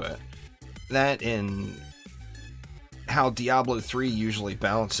and do it. That and how Diablo 3 usually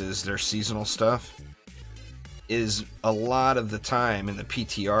balances their seasonal stuff is a lot of the time in the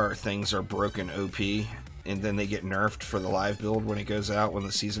PTR things are broken OP and then they get nerfed for the live build when it goes out when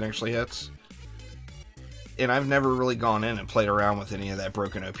the season actually hits. And I've never really gone in and played around with any of that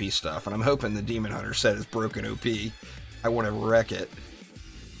broken OP stuff, and I'm hoping the Demon Hunter set is broken OP. I want to wreck it.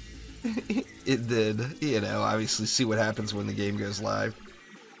 It did, you know, obviously see what happens when the game goes live.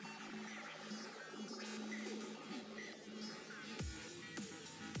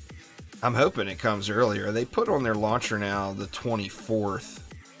 I'm hoping it comes earlier. They put on their launcher now the 24th.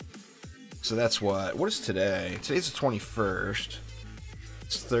 So that's what is today? Today's the 21st.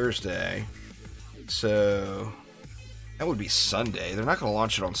 It's Thursday. So that would be Sunday. They're not going to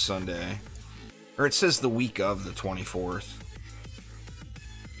launch it on Sunday. Or it says the week of the 24th.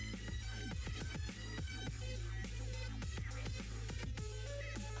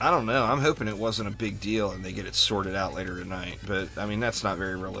 I don't know. I'm hoping it wasn't a big deal and they get it sorted out later tonight. But, I mean, that's not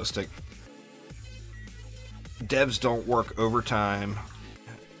very realistic. Devs don't work overtime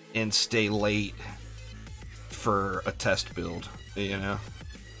and stay late for a test build, you know?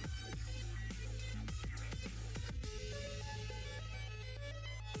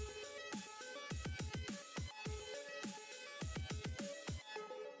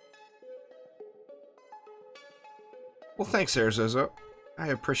 Well, thanks, Arizozo. I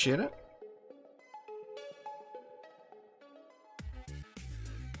appreciate it.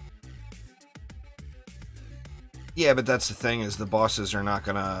 Yeah, but that's the thing is the bosses are not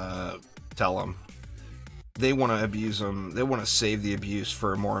gonna tell them. They want to abuse them. They want to save the abuse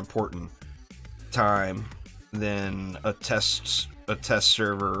for a more important time than a test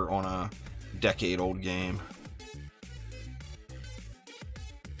server on a decade-old game.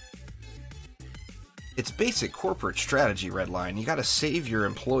 It's basic corporate strategy, Redline. You gotta save your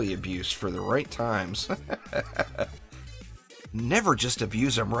employee abuse for the right times. Never just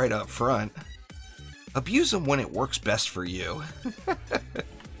abuse them right up front. Abuse them when it works best for you.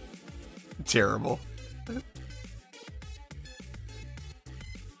 Terrible.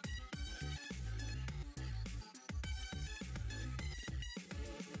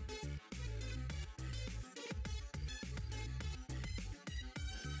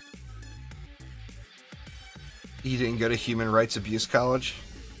 You didn't go to Human Rights Abuse College?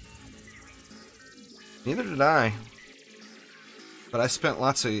 Neither did I. But I spent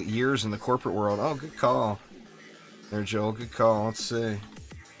lots of years in the corporate world. Oh, good call. There, Joel, good call. Let's see.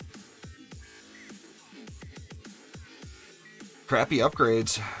 Crappy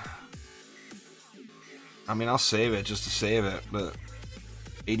upgrades. I mean, I'll save it just to save it, but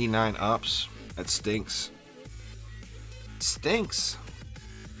 89 ups. That stinks. It stinks.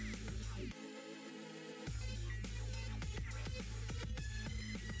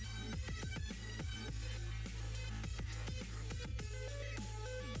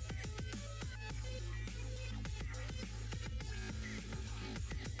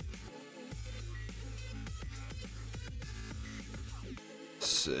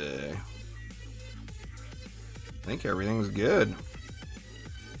 See. I think everything's good.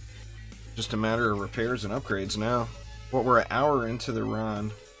 Just a matter of repairs and upgrades now. Well, we're an hour into the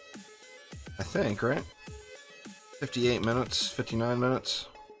run. I think, right? 58 minutes, 59 minutes.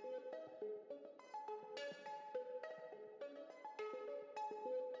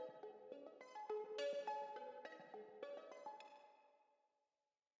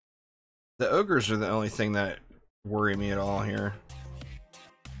 The ogres are the only thing that worry me at all here.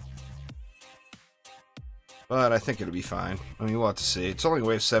 But I think it'll be fine. I mean, we'll have to see. It's only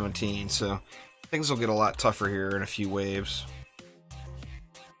wave 17, so things will get a lot tougher here in a few waves.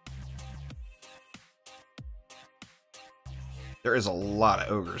 There is a lot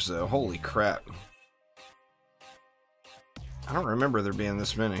of ogres, though. Holy crap. I don't remember there being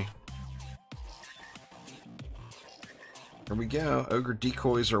this many. Here we go. Ogre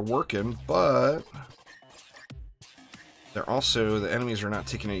decoys are working, but they're also, the enemies are not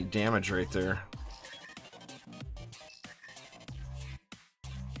taking any damage right there.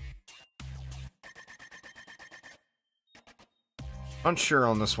 Unsure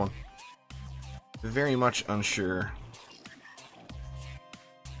on this one. Very much unsure.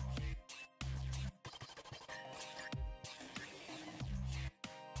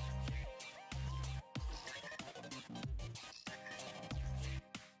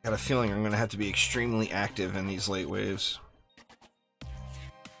 Got a feeling I'm going to have to be extremely active in these late waves.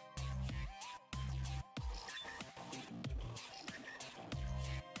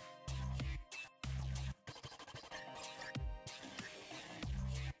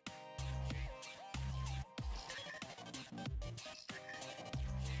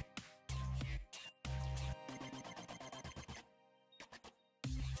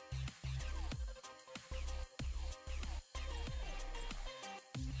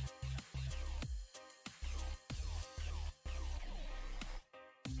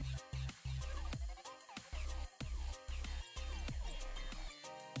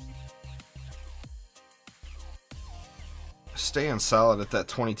 Staying solid at that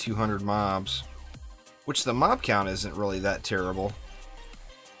 2200 mobs, which the mob count isn't really that terrible.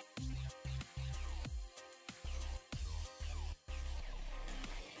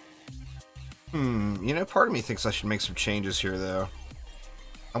 You know, part of me thinks I should make some changes here, though.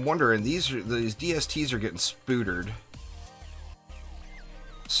 I'm wondering, these DSTs are getting spootered.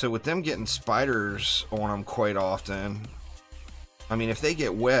 So with them getting spiders on them quite often, I mean, if they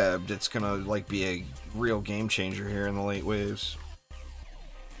get webbed, it's gonna like be a real game changer here in the late waves.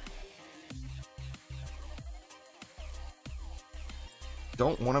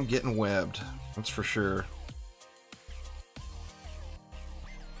 Don't want them getting webbed, that's for sure.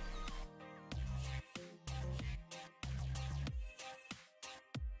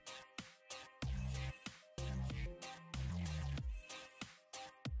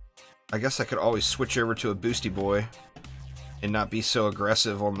 I guess I could always switch over to a boosty boy and not be so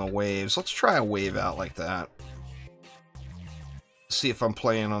aggressive on the waves. Let's try a wave out like that. See if I'm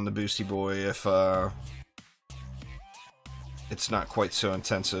playing on the boosty boy, if it's not quite so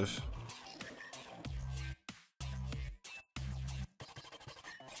intensive.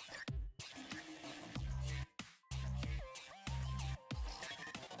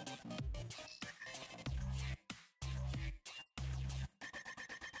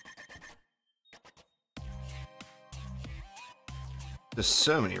 There's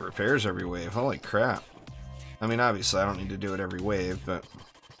so many repairs every wave, holy crap. I mean, obviously I don't need to do it every wave, but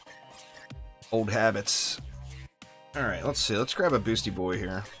old habits. Alright, let's see, let's grab a boosty boy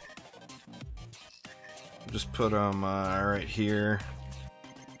here. Just put him right here.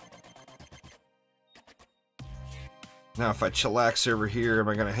 Now if I chillax over here, am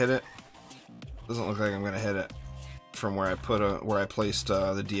I gonna hit it? Doesn't look like I'm gonna hit it from where I placed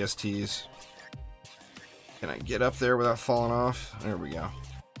the DSTs. Can I get up there without falling off? There we go.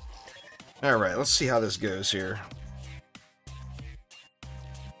 Alright, let's see how this goes here.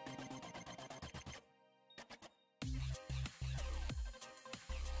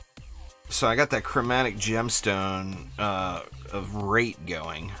 So I got that chromatic gemstone of rate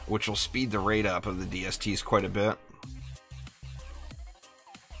going, which will speed the rate up of the DSTs quite a bit.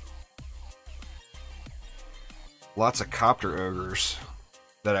 Lots of copter ogres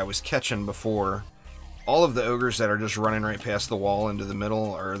that I was catching before. All of the ogres that are just running right past the wall into the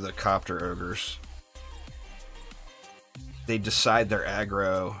middle are the copter ogres. They decide their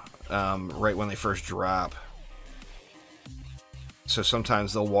aggro right when they first drop. So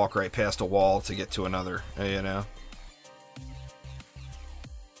sometimes they'll walk right past a wall to get to another, you know?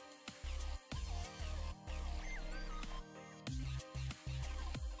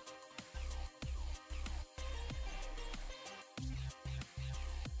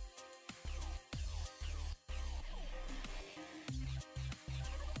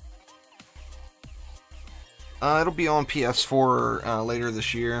 It'll be on PS4 later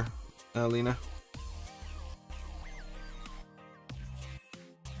this year, Lena.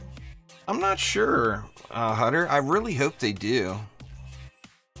 I'm not sure, Hunter. I really hope they do.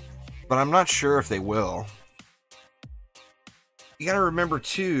 But I'm not sure if they will. You gotta remember,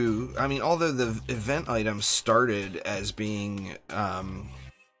 too, I mean, although the event items started as being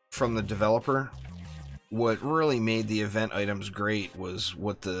from the developer, what really made the event items great was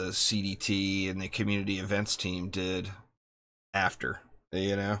what the CDT and the community events team did after,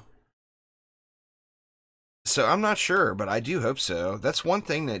 you know? So I'm not sure, but I do hope so. That's one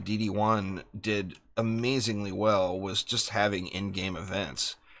thing that DD1 did amazingly well, was just having in-game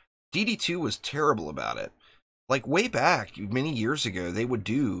events. DD2 was terrible about it. Like, way back, many years ago, they would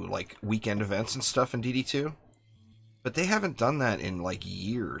do, like, weekend events and stuff in DD2. But they haven't done that in, like,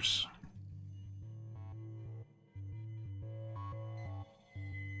 years.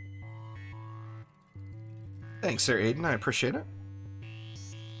 Thanks there, Aiden. I appreciate it.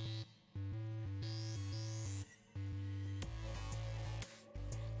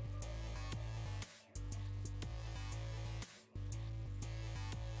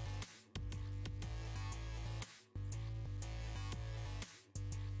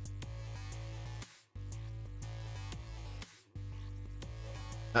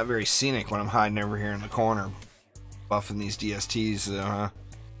 Not very scenic when I'm hiding over here in the corner, buffing these DSTs, though, huh?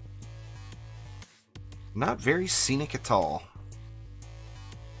 Not very scenic at all.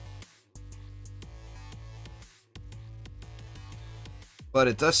 But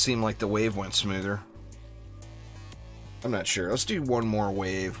it does seem like the wave went smoother. I'm not sure. Let's do one more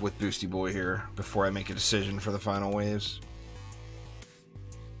wave with Boosty Boy here before I make a decision for the final waves.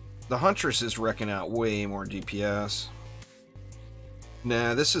 The Huntress is wrecking out way more DPS.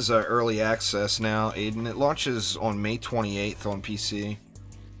 Nah, this is early access now, Aiden. It launches on May 28th on PC.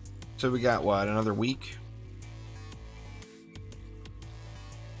 So we got, what, another week?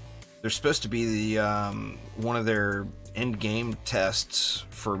 There's supposed to be the one of their end-game tests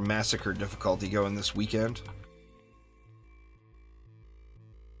for Massacre difficulty going this weekend.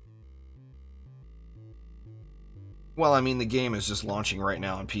 Well, I mean, the game is just launching right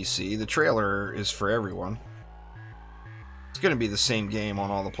now on PC. The trailer is for everyone. It's going to be the same game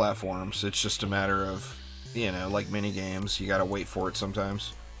on all the platforms. It's just a matter of, you know, like mini games, you got to wait for it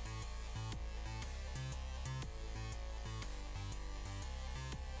sometimes.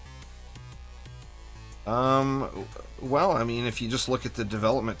 Well, I mean, if you just look at the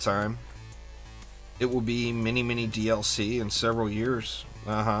development time, it will be many DLC in several years,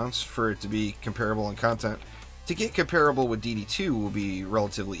 for it to be comparable in content. To get comparable with DD2 will be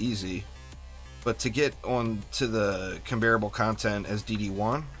relatively easy, but to get on to the comparable content as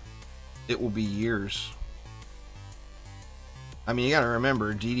DD1, it will be years. I mean, you gotta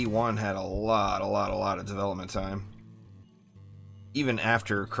remember, DD1 had a lot of development time. Even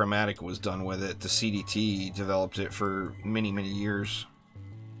after Chromatic was done with it, the CDT developed it for many years.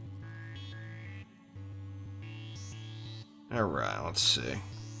 Alright, let's see.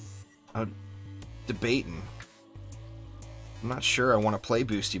 I'm debating. I'm not sure I want to play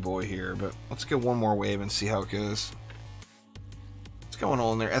Boosty Boy here, but let's get one more wave and see how it goes. What's going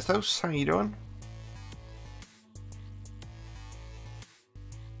on there? Ethos, how you doing?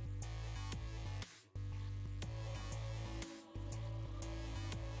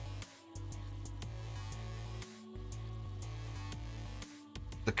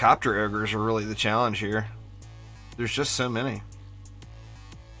 The Copter Ogres are really the challenge here. There's just so many.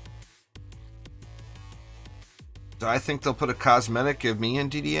 Do I think they'll put a cosmetic of me in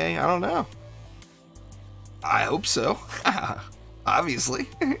DDA? I don't know. I hope so. Obviously.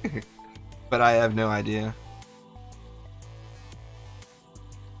 But I have no idea.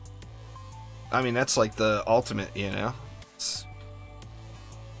 I mean, that's like the ultimate, you know? It's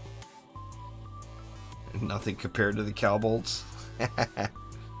nothing compared to the Cowbolts.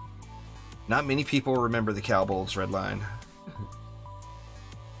 Not many people remember the Cowbolts, Redline.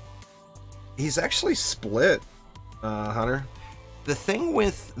 He's actually split, Hunter. The thing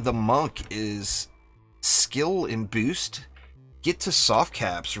with the Monk is skill and boost get to soft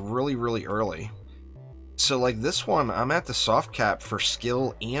caps really early. So like this one, I'm at the soft cap for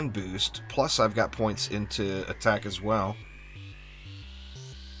skill and boost, plus I've got points into attack as well.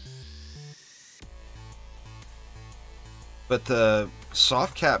 But the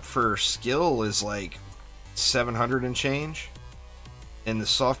soft cap for skill is like 700 and change, and the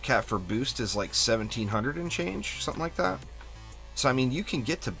soft cap for boost is like 1700 and change, something like that. So I mean, you can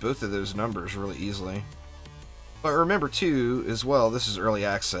get to both of those numbers really easily. But remember too, as well, this is early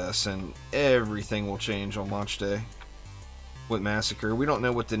access, and everything will change on launch day with Massacre. We don't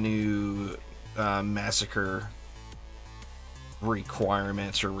know what the new Massacre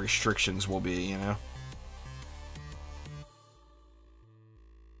requirements or restrictions will be, you know?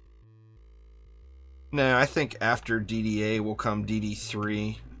 No, I think after DDA will come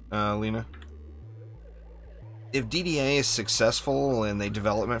DD3, Lena. If DDA is successful and they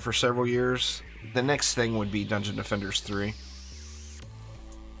develop it for several years, the next thing would be Dungeon Defenders 3.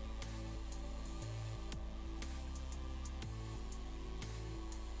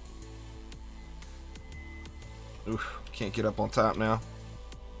 Oof, can't get up on top now.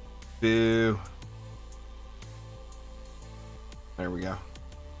 Boo. There we go.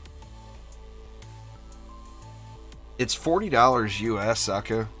 It's $40 US,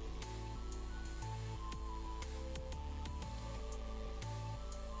 Sako.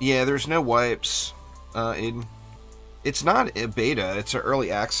 Yeah, there's no wipes, Aiden. It's not a beta, it's an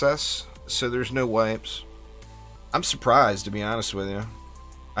early access, so there's no wipes. I'm surprised, to be honest with you.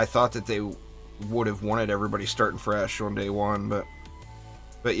 I thought that they would have wanted everybody starting fresh on day one,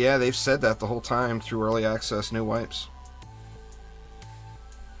 but yeah, they've said that the whole time through early access, no wipes.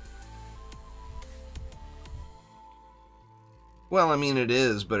 Well, I mean, it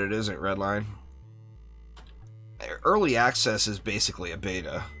is, but it isn't, Redline. Early access is basically a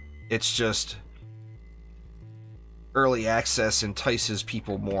beta. It's just early access entices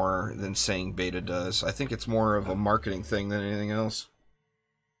people more than saying beta does. I think it's more of a marketing thing than anything else.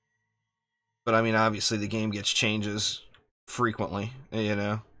 But I mean, obviously the game gets changes frequently, you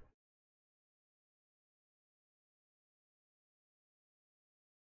know.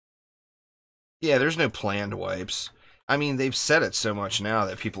 Yeah, there's no planned wipes. I mean, they've said it so much now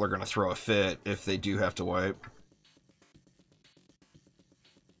that people are going to throw a fit if they do have to wipe.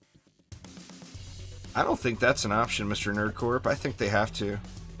 I don't think that's an option, Mr. Nerdcorp. I think they have to,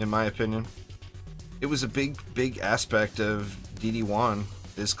 in my opinion. It was a big aspect of DD1,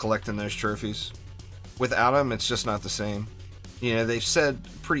 is collecting those trophies. Without them, it's just not the same. You know, they've said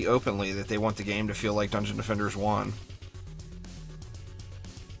pretty openly that they want the game to feel like Dungeon Defenders 1.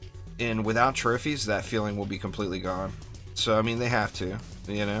 And without trophies, that feeling will be completely gone. So, I mean, they have to,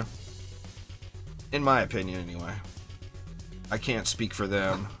 you know? In my opinion, anyway. I can't speak for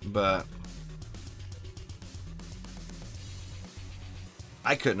them, but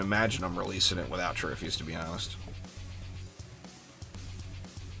I couldn't imagine them releasing it without trophies, to be honest.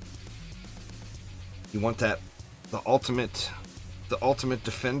 You want that, the ultimate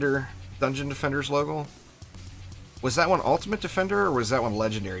Defender, Dungeon Defenders logo? Was that one Ultimate Defender, or was that one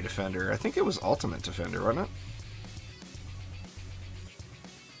Legendary Defender? I think it was Ultimate Defender, wasn't it?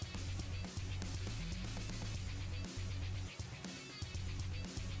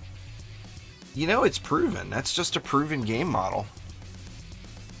 You know, it's proven. That's just a proven game model.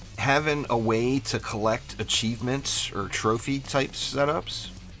 Having a way to collect achievements or trophy type setups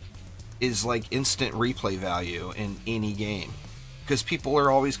is like instant replay value in any game. Because people are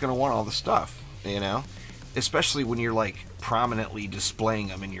always going to want all the stuff, you know? Especially when you're like prominently displaying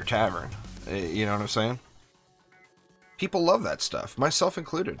them in your tavern. You know what I'm saying? People love that stuff, myself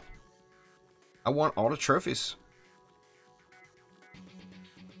included. I want all the trophies.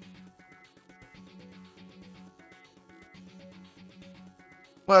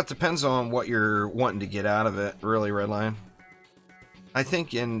 Well, it depends on what you're wanting to get out of it, really, Redline. I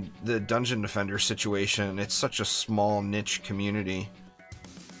think in the Dungeon Defender situation, it's such a small niche community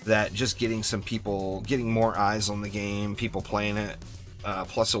that just getting some people, getting more eyes on the game, people playing it,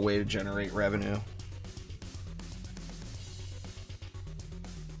 plus a way to generate revenue.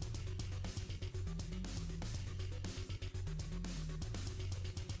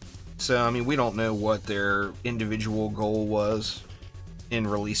 So, I mean, we don't know what their individual goal was in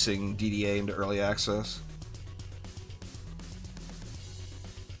releasing DDA into early access.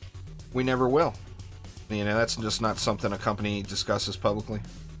 We never will. You know, that's just not something a company discusses publicly.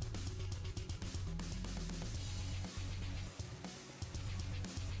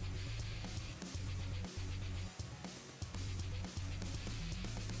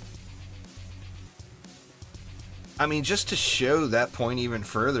 I mean, just to show that point even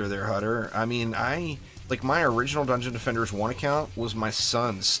further there, Hutter, I mean, like, my original Dungeon Defenders 1 account was my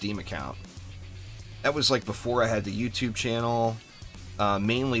son's Steam account. That was, like, before I had the YouTube channel.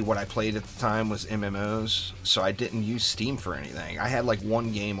 Mainly what I played at the time was MMOs, so I didn't use Steam for anything. I had, like,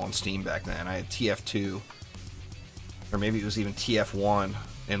 one game on Steam back then. I had TF2, or maybe it was even TF1,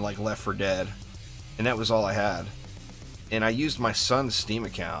 and, like, Left 4 Dead. And that was all I had. And I used my son's Steam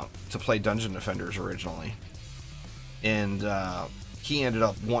account to play Dungeon Defenders originally. And he ended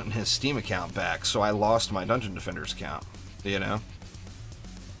up wanting his Steam account back, so I lost my Dungeon Defenders account, you know?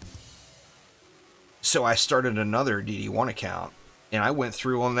 So I started another DD1 account, And I went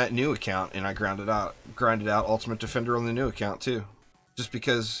through on that new account and I grinded out Ultimate Defender on the new account too. Just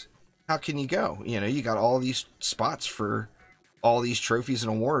because, how can you go? You know, you got all these spots for all these trophies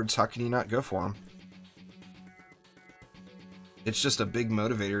and awards. How can you not go for them? It's just a big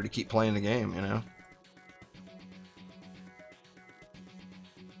motivator to keep playing the game, you know?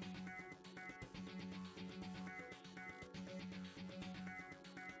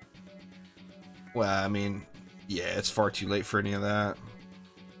 Well, I mean, yeah, it's far too late for any of that.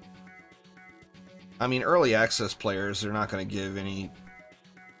 I mean, early access players, they're not going to give any...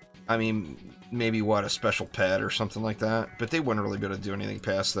 I mean, maybe, what, a special pet or something like that? But they wouldn't really be able to do anything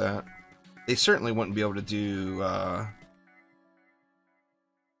past that. They certainly wouldn't be able to do...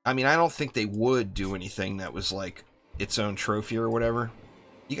 I mean, I don't think they would do anything that was, like, its own trophy or whatever.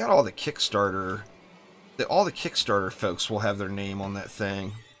 You got all the Kickstarter... all the Kickstarter folks will have their name on that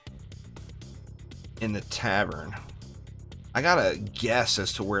thing. In the tavern. I gotta guess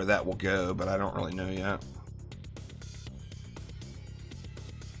as to where that will go, but I don't really know yet.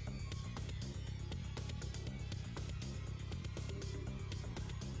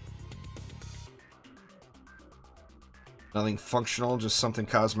 Nothing functional, just something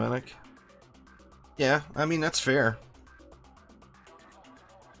cosmetic. Yeah, I mean, that's fair.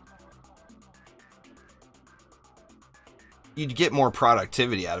 You'd get more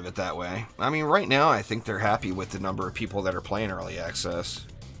productivity out of it that way. I mean, right now, I think they're happy with the number of people that are playing early access.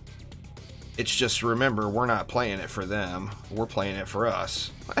 It's just, remember, we're not playing it for them. We're playing it for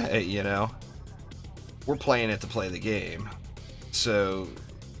us. You know? We're playing it to play the game. So,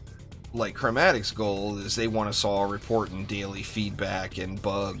 like, Chromatic's goal is they want us all reporting daily feedback and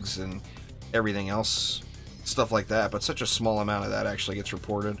bugs and everything else, stuff like that. But such a small amount of that actually gets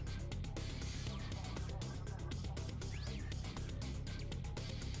reported.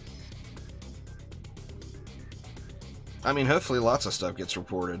 I mean, hopefully lots of stuff gets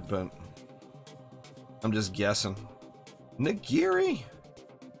reported, but I'm just guessing. Nagiri!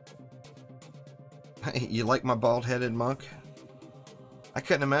 Hey, you like my bald-headed monk? I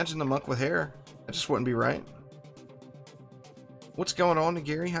couldn't imagine the monk with hair. That just wouldn't be right. What's going on,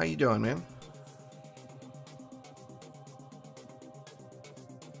 Nagiri? How you doing, man?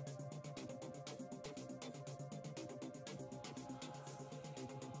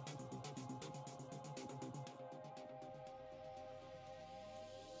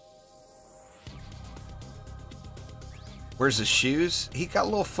 Where's his shoes? He got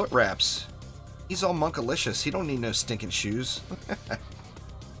little foot wraps. He's all monkalicious. He don't need no stinking shoes.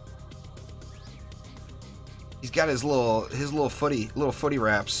 He's got his little footy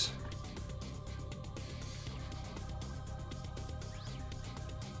wraps.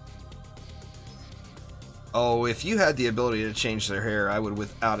 Oh, if you had the ability to change their hair, I would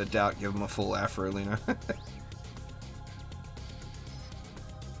without a doubt give them a full afro, Lena.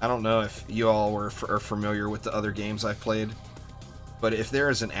 I don't know if you all are familiar with the other games I've played, but if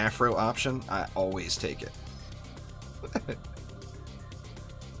there is an afro option, I always take it.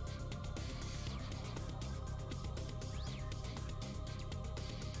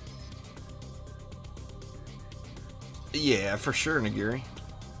 Yeah, for sure, Nagiri.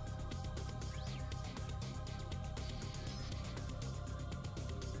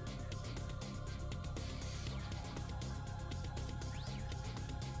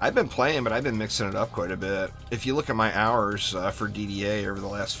 I've been playing, but I've been mixing it up quite a bit. If you look at my hours for DDA over the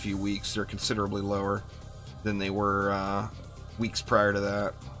last few weeks, they're considerably lower than they were weeks prior to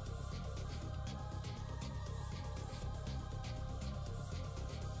that.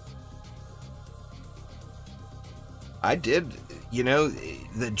 I did, you know,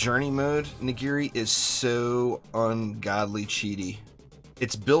 the journey mode, Nagiri, is so ungodly cheaty.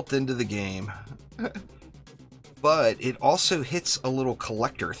 It's built into the game. But it also hits a little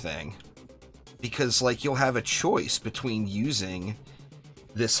collector thing. Because, like, you'll have a choice between using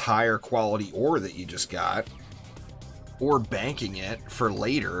this higher quality ore that you just got, or banking it for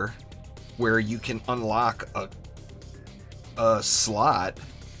later, where you can unlock a slot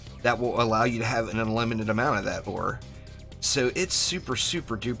that will allow you to have an unlimited amount of that ore. So it's super,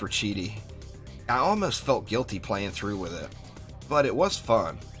 super duper cheaty. I almost felt guilty playing through with it. But it was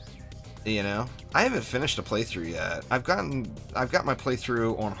fun. You know? I haven't finished a playthrough yet. I've got my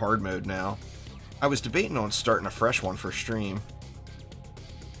playthrough on hard mode now. I was debating on starting a fresh one for stream.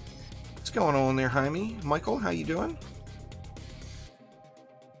 What's going on there, Jaime? Michael, how you doing?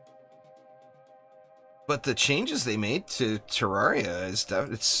 But the changes they made to Terraria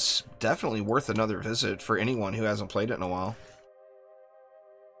it's definitely worth another visit for anyone who hasn't played it in a while.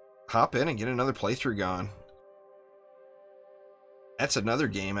 Hop in and get another playthrough going. That's another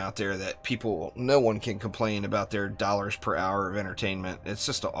game out there that people, no one can complain about their dollars per hour of entertainment. It's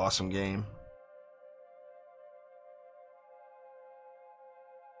just an awesome game.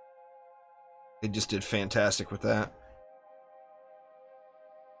 They just did fantastic with that.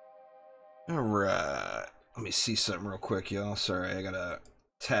 Alright. Let me see something real quick, y'all. Sorry, I gotta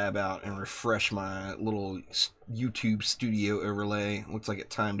tab out and refresh my little YouTube studio overlay. Looks like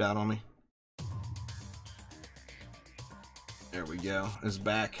it timed out on me. There we go. It's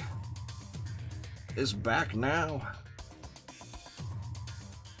back. It's back now.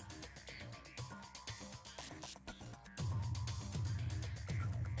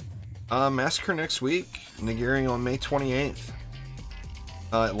 Massacre next week. Nigiri on May 28th.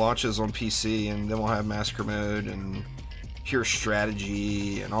 It launches on PC, and then we'll have Massacre mode and pure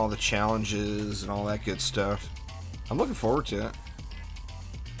strategy and all the challenges and all that good stuff. I'm looking forward to it.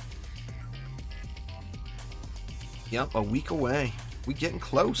 Yep, a week away. We getting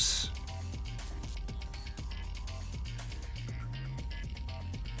close.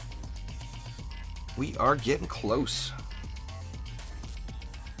 We are getting close.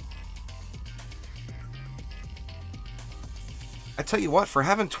 I tell you what, for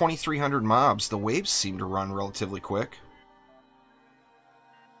having 2,300 mobs, the waves seem to run relatively quick.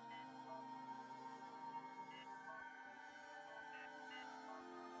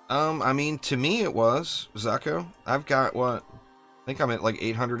 I mean, to me it was, Zako. I've got, what? I think I'm at like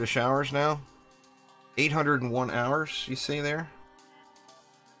 800-ish hours now. 801 hours, you see there?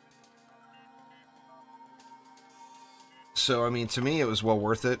 So, I mean, to me it was well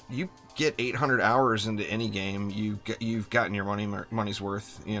worth it. You get 800 hours into any game, you've gotten your money's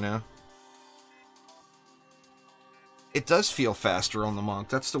worth, you know? It does feel faster on the Monk.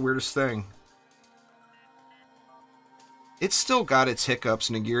 That's the weirdest thing. It's still got its hiccups,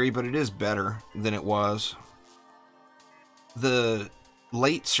 Nigiri, but it is better than it was. The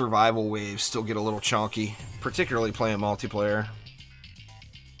late survival waves still get a little chunky, particularly playing multiplayer.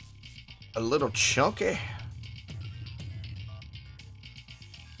 A little chunky.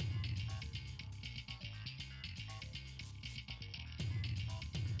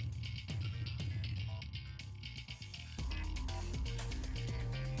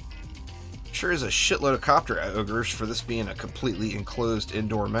 Sure is a shitload of copter ogres for this being a completely enclosed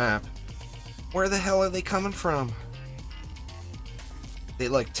indoor map. Where the hell are they coming from? They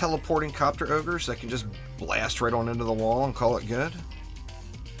like teleporting copter ogres that can just blast right on into the wall and call it good?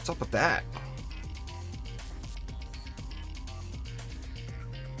 What's up with that?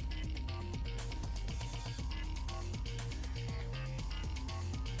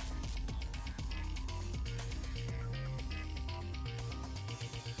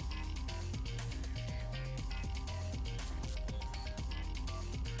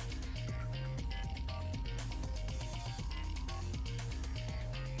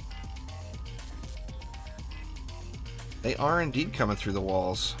 They are indeed coming through the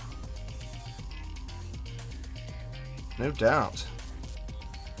walls. No doubt.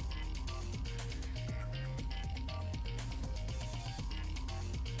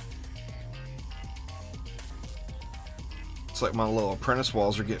 It's like my little apprentice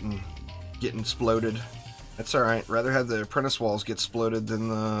walls are getting exploded. That's alright. Rather have the apprentice walls get exploded than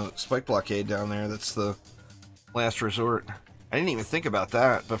the spike blockade down there. That's the last resort. I didn't even think about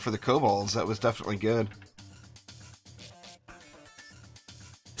that, but for the kobolds, that was definitely good.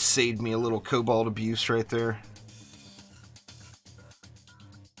 Saved me a little kobold abuse right there.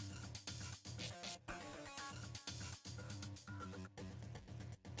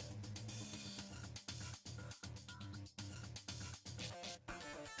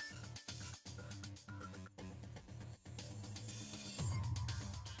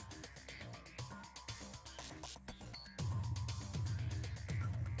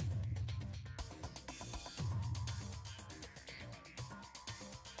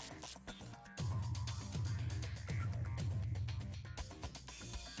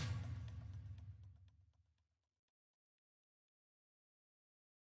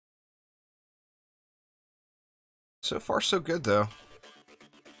 So far, so good, though.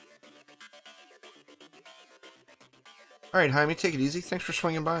 Alright, Jaime, take it easy. Thanks for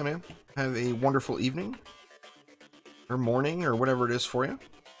swinging by, man. Have a wonderful evening. Or morning, or whatever it is for you.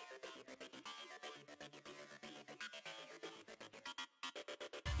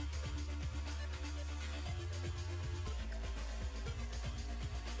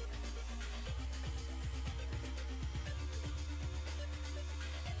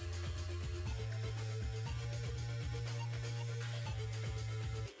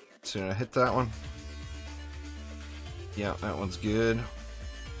 So I hit that one. Yeah, that one's good.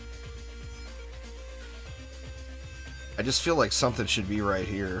 I just feel like something should be right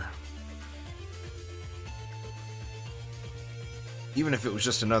here. Even if it was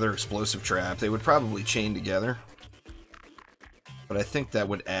just another explosive trap, they would probably chain together. But I think that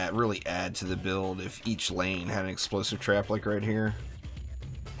would really add to the build if each lane had an explosive trap like right here.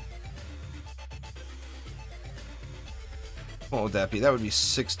 What would that be? That would be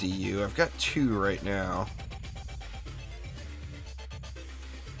 60 U. I've got 2 right now.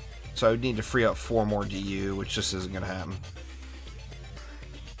 So I would need to free up 4 more DU, which just isn't going to happen.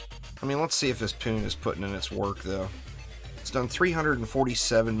 I mean, let's see if this Poon is putting in its work, though. It's done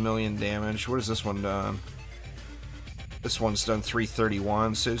 347 million damage. What has this one done? This one's done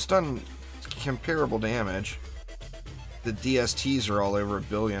 331, so it's done comparable damage. The DSTs are all over 1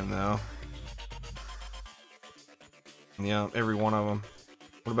 billion, though. Yeah, every one of them.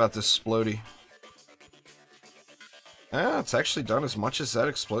 What about this Splody? Ah, it's actually done as much as that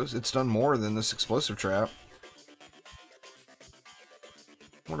explosive. It's done more than this explosive trap.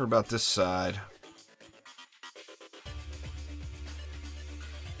 Wonder about this side.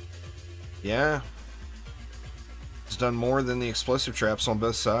 Yeah. It's done more than the explosive traps on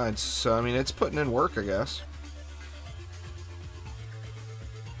both sides. So, I mean, it's putting in work, I guess.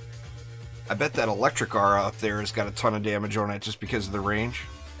 I bet that electric aura up there has got a ton of damage on it just because of the range.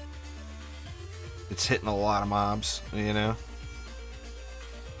 It's hitting a lot of mobs, you know?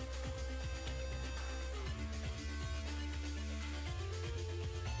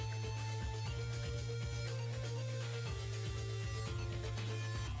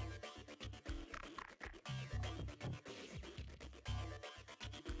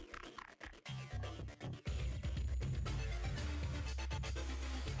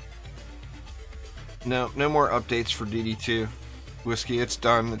 No, no more updates for DD2. Whiskey, it's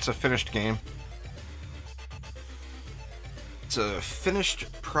done. It's a finished game. It's a finished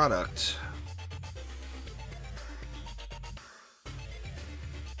product.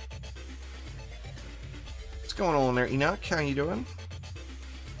 What's going on there, Enoch? How you doing?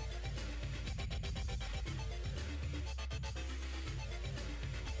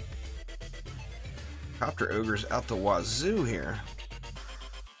 Copter Ogre's out the wazoo here.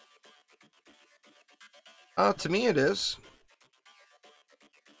 To me it is.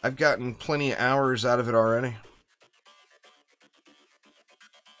 I've gotten plenty of hours out of it already.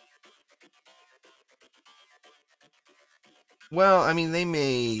 Well, I mean, they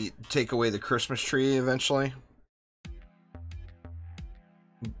may take away the Christmas tree eventually.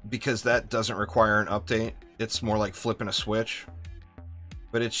 Because that doesn't require an update. It's more like flipping a switch.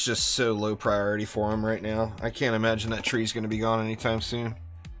 But it's just so low priority for them right now. I can't imagine that tree's going to be gone anytime soon.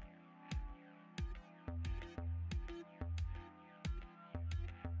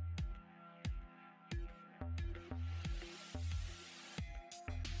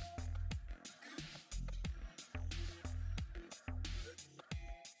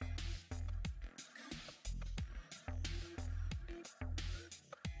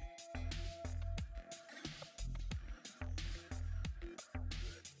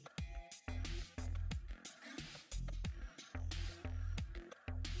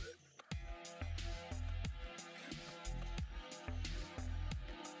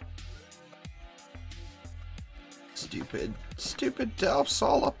 Stupid Delph's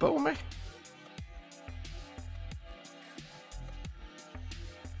all up on me.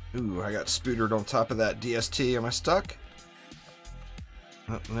 Ooh, I got spootered on top of that DST. Am I stuck?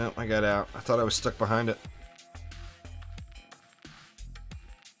 Oh, no, I got out. I thought I was stuck behind it.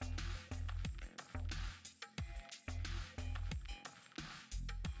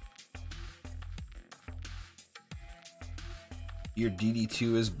 Your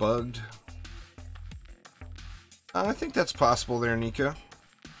DD2 is bugged. I think that's possible there, Nico.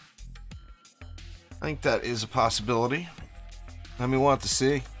 I think that is a possibility. I mean, we'll have to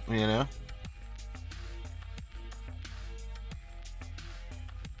see, you know?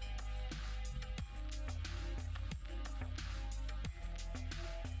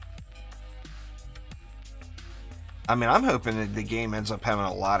 I mean, I'm hoping that the game ends up having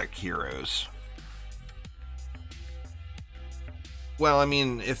a lot of heroes. Well, I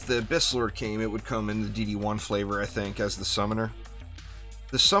mean, if the Abyss Lord came, it would come in the DD1 flavor, I think, as the Summoner.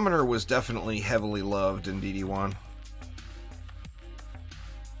 The Summoner was definitely heavily loved in DD1.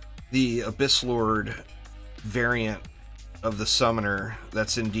 The Abyss Lord variant of the Summoner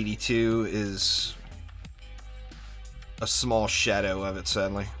that's in DD2 is a small shadow of it,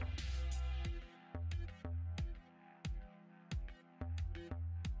 sadly.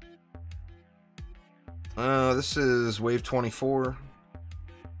 This is wave 24.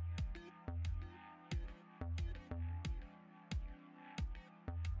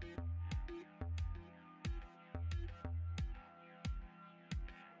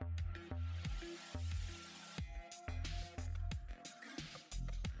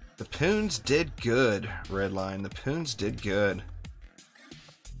 The Poons did good, Redline. The Poons did good.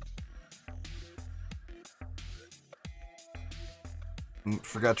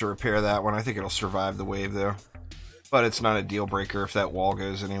 Forgot to repair that one. I think it'll survive the wave, though. But it's not a deal breaker if that wall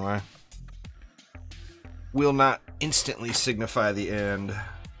goes anyway. Will not instantly signify the end.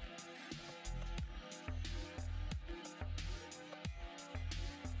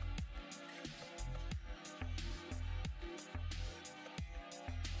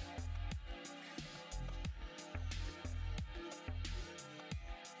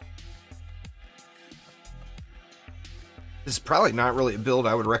 This is probably not really a build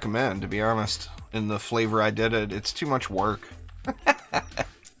I would recommend, to be honest. In the flavor I did it, it's too much work.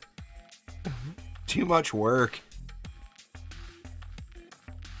 Too much work.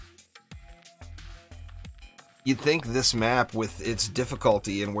 You'd think this map, with its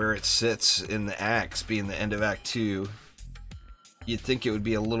difficulty and where it sits in the acts, being the end of Act 2, you'd think it would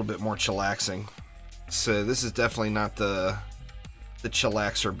be a little bit more chillaxing. So this is definitely not the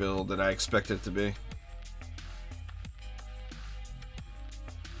chillaxer build that I expected it to be.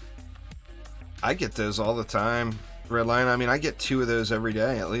 I get those all the time, Redline. I mean, I get 2 of those every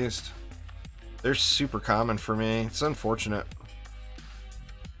day, at least. They're super common for me. It's unfortunate.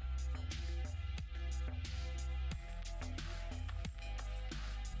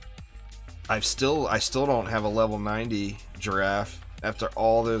 I still don't have a level 90 giraffe after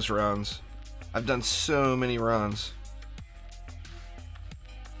all those runs. I've done so many runs.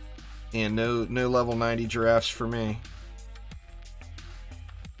 And no level 90 giraffes for me.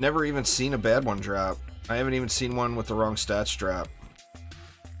 Never even seen a bad one drop. I haven't even seen one with the wrong stats drop.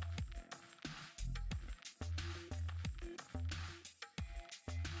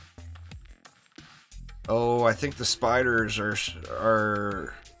 Oh, I think the spiders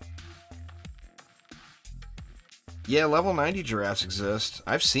are... Yeah, level 90 giraffes exist.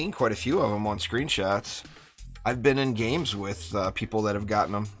 I've seen quite a few of them on screenshots. I've been in games with people that have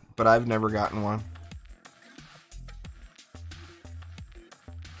gotten them, but I've never gotten one.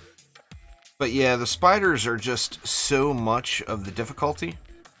 But yeah, the spiders are just so much of the difficulty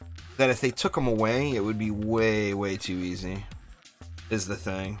that if they took them away, it would be way, way too easy, is the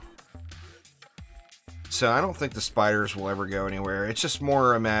thing. So I don't think the spiders will ever go anywhere. It's just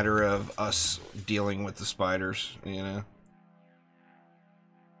more a matter of us dealing with the spiders, you know?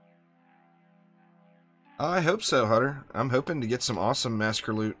 I hope so, Hutter. I'm hoping to get some awesome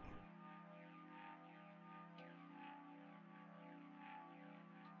massacre loot.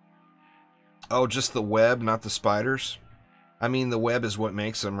 Oh, just the web, not the spiders? I mean, the web is what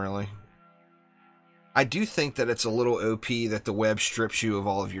makes them, really. I do think that it's a little OP that the web strips you of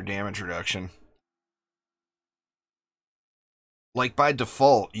all of your damage reduction. Like, by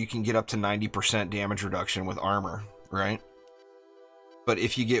default, you can get up to 90% damage reduction with armor, right? But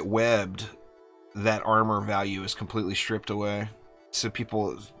if you get webbed, that armor value is completely stripped away. So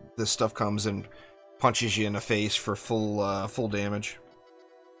this stuff comes and punches you in the face for full damage.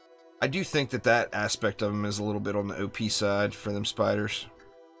 I do think that aspect of them is a little bit on the OP side for them spiders.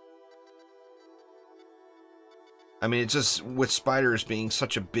 I mean, it's just, with spiders being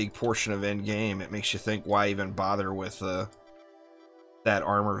such a big portion of endgame, it makes you think, why even bother with that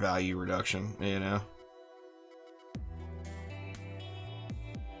armor value reduction, you know?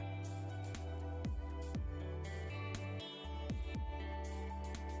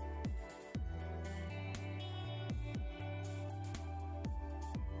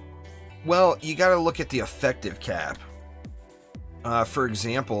 Well, you gotta look at the effective cap. For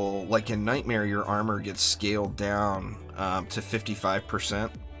example, like in Nightmare, your armor gets scaled down to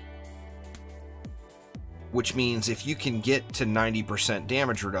 55%. Which means if you can get to 90%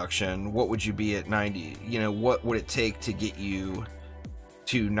 damage reduction, what would you be at 90? You know, what would it take to get you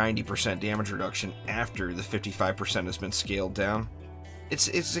to 90% damage reduction after the 55% has been scaled down? It's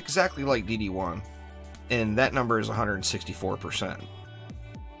exactly like DD1. And that number is 164%.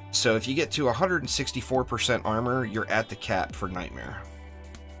 So if you get to 164% armor, you're at the cap for Nightmare.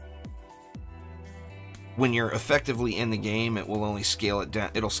 When you're effectively in the game, it will only scale it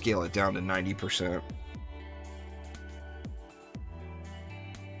down. It'll scale it down to 90%.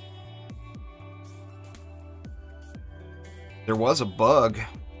 There was a bug,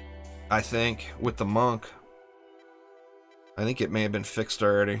 I think, with the monk. I think it may have been fixed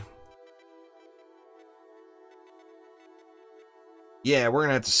already. Yeah, we're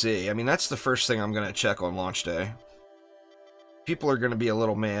gonna have to see. I mean, that's the first thing I'm gonna check on launch day. People are gonna be a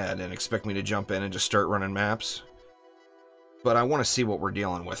little mad and expect me to jump in and just start running maps. But I want to see what we're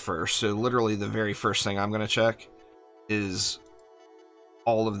dealing with first. So literally the very first thing I'm gonna check is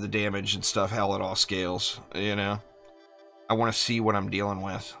all of the damage and stuff, how it all scales, you know? I want to see what I'm dealing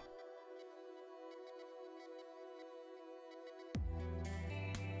with.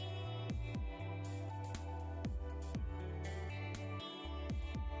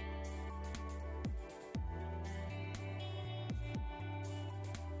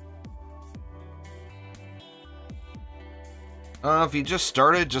 If you just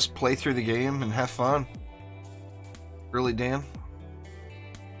started, just play through the game and have fun. Really, Dan?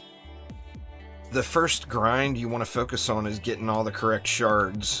 The first grind you want to focus on is getting all the correct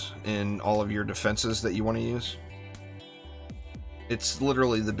shards in all of your defenses that you want to use. It's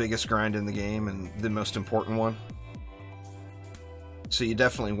literally the biggest grind in the game and the most important one. So you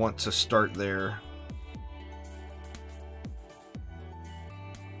definitely want to start there.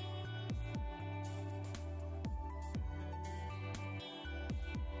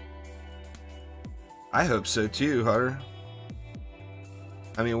 I hope so too, Hutter.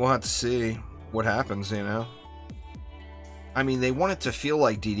 I mean, we'll have to see what happens, you know? I mean, they want it to feel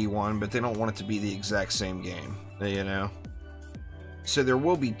like DD1, but they don't want it to be the exact same game, you know? So there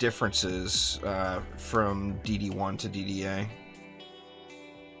will be differences from DD1 to DDA.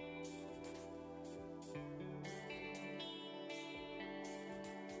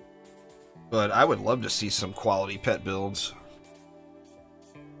 But I would love to see some quality pet builds.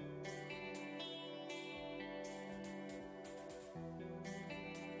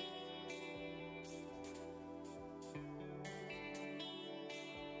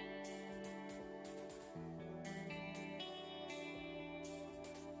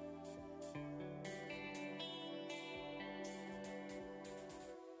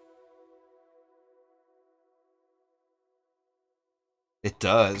 It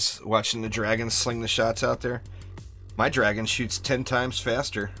does. Watching the dragons sling the shots out there. My dragon shoots 10 times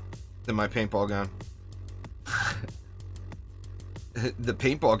faster than my paintball gun. The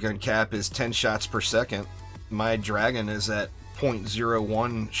paintball gun cap is 10 shots per second. My dragon is at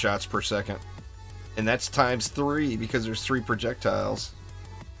 0.01 shots per second. And that's times 3 because there's 3 projectiles.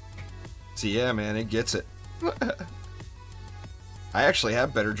 So yeah, man, it gets it. I actually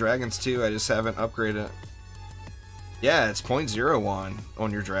have better dragons too, I just haven't upgraded it. Yeah, it's 0.01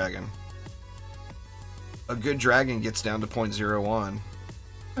 on your dragon. A good dragon gets down to 0.01.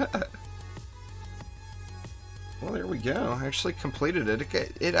 Well, there we go. I actually completed it.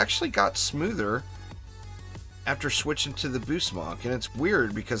 It actually got smoother after switching to the boost monk. And it's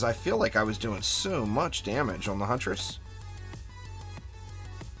weird because I feel like I was doing so much damage on the Huntress.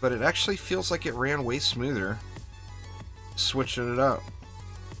 But it actually feels like it ran way smoother switching it up.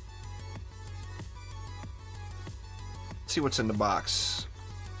 See what's in the box.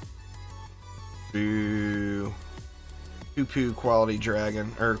 Boo. Poo-poo quality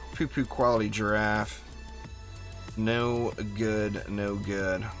dragon. Or poo-poo quality giraffe. No good, no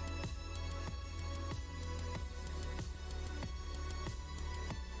good.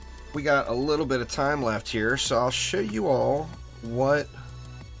 We got a little bit of time left here, so I'll show you all what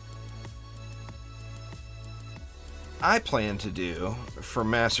I plan to do for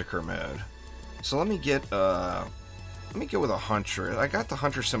massacre mode. So let me get with a Huntress. I got the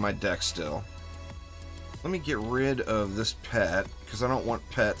Huntress in my deck still. Let me get rid of this pet, because I don't want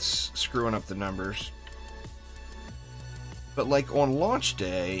pets screwing up the numbers. But like on launch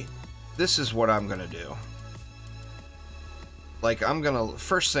day, this is what I'm going to do. Like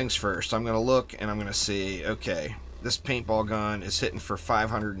first things first, I'm going to look and I'm going to see, okay, this paintball gun is hitting for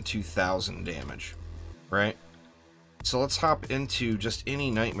 502,000 damage, right? So let's hop into just any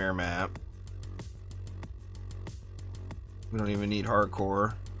nightmare map. We don't even need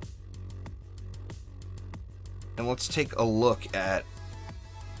hardcore. And let's take a look at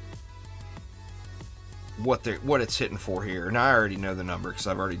what it's hitting for here. Now I already know the number because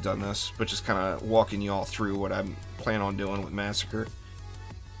I've already done this, but just kind of walking you all through what I'm planning on doing with Massacre.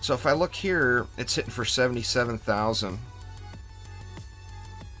 So if I look here, it's hitting for 77,000.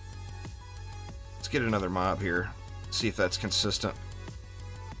 Let's get another mob here. See if that's consistent.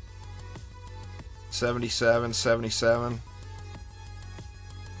 77, 77.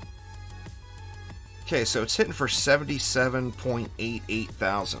 Okay, so it's hitting for 77.88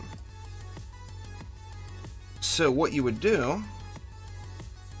 thousand. So what you would do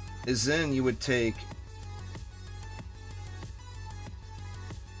is then you would take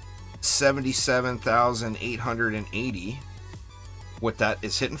 77,880, what that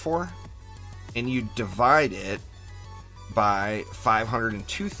is hitting for, and you divide it by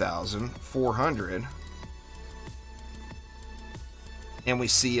 502,400, and we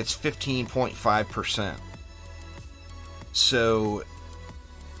see it's 15.5%. So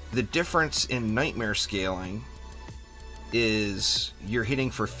the difference in nightmare scaling is you're hitting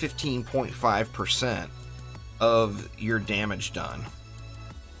for 15.5% of your damage done.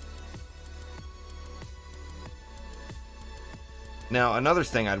 Now, another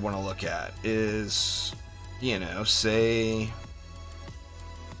thing I'd want to look at is, you know, say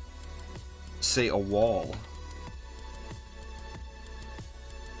a wall.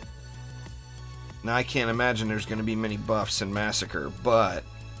 Now, I can't imagine there's going to be many buffs in Massacre, but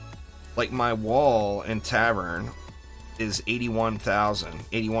like my wall in Tavern is 81,000,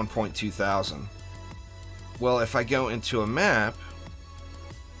 81.2 thousand. Well, if I go into a map,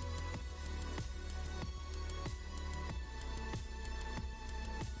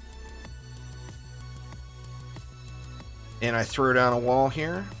 and I throw down a wall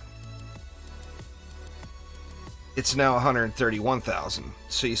here, it's now 131,000.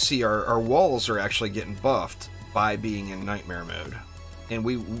 So you see our walls are actually getting buffed by being in Nightmare mode. And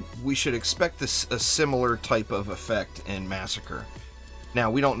we should expect a similar type of effect in Massacre.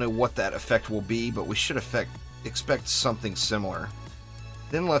 Now, we don't know what that effect will be, but we should expect something similar.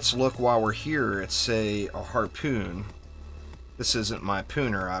 Then let's look while we're here at, say, a Harpoon. This isn't my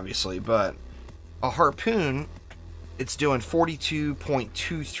Pooner, obviously, but a Harpoon, it's doing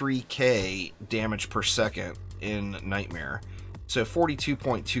 42.23k damage per second in Nightmare. So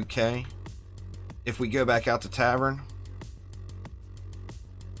 42.2k. If we go back out to Tavern,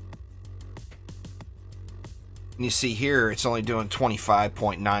 and you see here it's only doing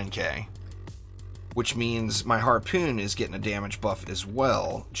 25.9k, which means my Harpoon is getting a damage buff as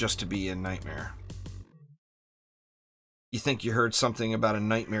well just to be in Nightmare. You think you heard something about a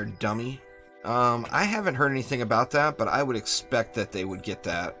Nightmare dummy? I haven't heard anything about that, but I would expect that they would get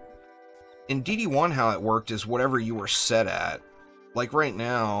that. In DD1, how it worked is whatever you were set at. Like right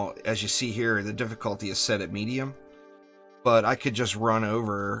now, as you see here, the difficulty is set at medium. But I could just run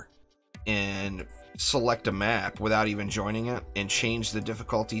over and select a map without even joining it and change the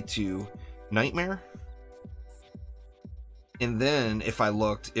difficulty to Nightmare. And then if I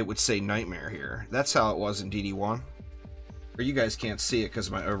looked, it would say Nightmare here. That's how it was in DD1. Or you guys can't see it because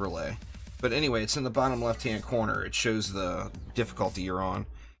of my overlay. But anyway, it's in the bottom left-hand corner. It shows the difficulty you're on.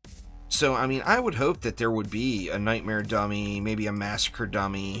 So, I mean, I would hope that there would be a Nightmare dummy, maybe a Massacre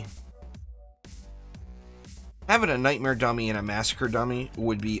dummy. Having a Nightmare dummy and a Massacre dummy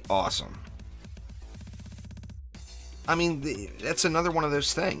would be awesome. I mean, that's another one of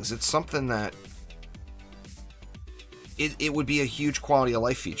those things. It's something that it would be a huge quality of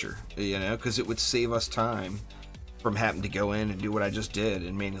life feature, you know, because it would save us time from having to go in and do what I just did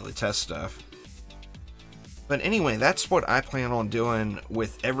and manually test stuff. But anyway, that's what I plan on doing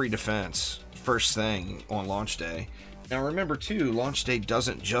with every defense first thing on launch day. Now remember too, launch day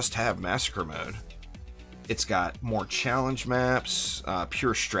doesn't just have Massacre mode. It's got more challenge maps,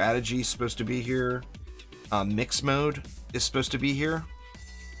 pure strategy is supposed to be here, mix mode is supposed to be here.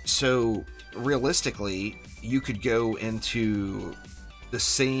 So realistically, you could go into the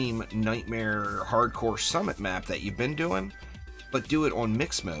same Nightmare Hardcore Summit map that you've been doing, but do it on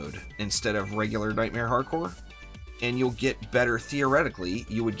mix mode instead of regular Nightmare Hardcore, and you'll get better, theoretically,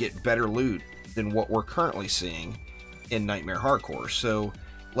 you would get better loot than what we're currently seeing in Nightmare Hardcore. So,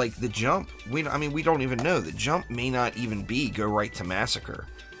 like, the jump, we don't even know. The jump may not even be go right to Massacre.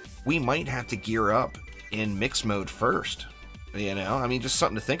 We might have to gear up in mix mode first, you know? I mean, just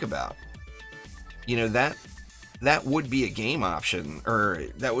something to think about. You know, that would be a game option, or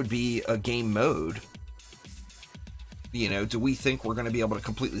that would be a game mode. You know, do we think we're going to be able to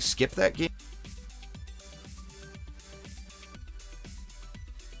completely skip that game?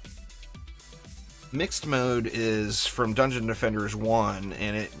 Mixed mode is from Dungeon Defenders 1,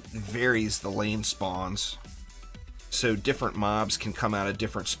 and it varies the lane spawns. So different mobs can come out of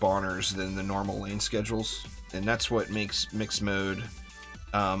different spawners than the normal lane schedules. And that's what makes mixed mode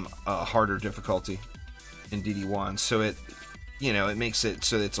a harder difficulty in DD1. So it, you know, it makes it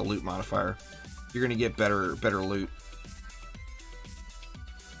so it's a loot modifier. You're going to get better loot.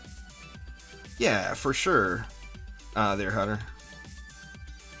 Yeah, for sure. There, Hunter.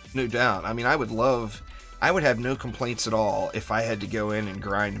 No doubt. I mean, I would have no complaints at all if I had to go in and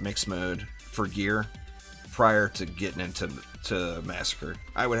grind mix mode for gear prior to getting into Massacre.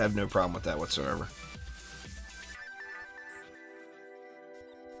 I would have no problem with that whatsoever.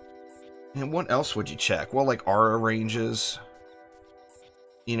 And what else would you check? Well, like aura ranges.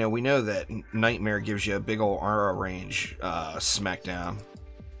 You know, we know that Nightmare gives you a big old aura range smackdown.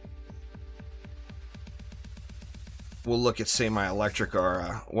 We'll look at, say, my electric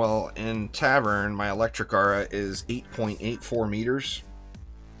aura. Well, in Tavern, my electric aura is 8.84 meters.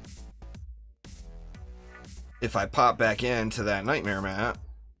 If I pop back into that Nightmare map,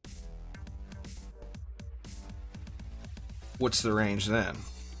 what's the range then?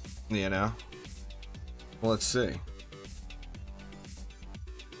 You know? Well, let's see.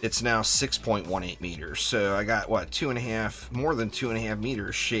 It's now 6.18 meters. So I got, what, more than 2.5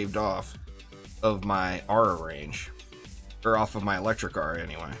 meters shaved off of my aura range. Or off of my electric aura,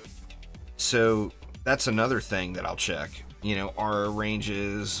 anyway. So that's another thing that I'll check. You know, aura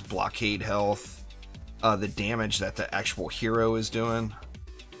ranges, blockade health, the damage that the actual hero is doing.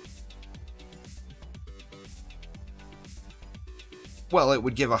 Well, it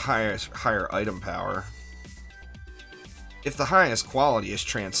would give a higher item power. If the highest quality is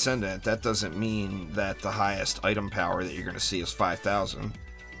Transcendent, that doesn't mean that the highest item power that you're going to see is 5,000.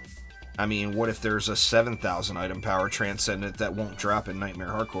 I mean, what if there's a 7,000 item power Transcendent that won't drop in Nightmare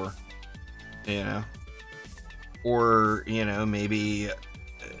Hardcore? You know? Or, you know, maybe,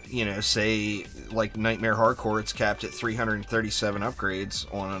 you know, say, like Nightmare Hardcore, it's capped at 337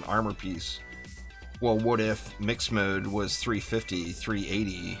 upgrades on an armor piece. Well, what if Mixed Mode was 350,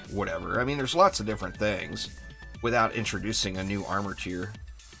 380, whatever? I mean, there's lots of different things without introducing a new armor tier.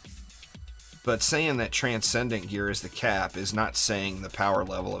 But saying that Transcendent gear is the cap is not saying the power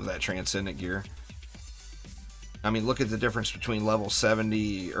level of that Transcendent gear. I mean, look at the difference between level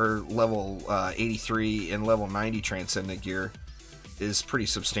 70 or level 83 and level 90 Transcendent gear is pretty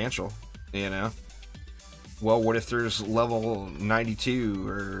substantial, you know? Well, what if there's level 92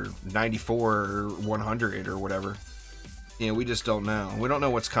 or 94 or 100 or whatever? You know, we just don't know. We don't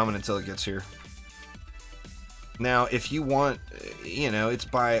know what's coming until it gets here. Now, if you want, you know, it's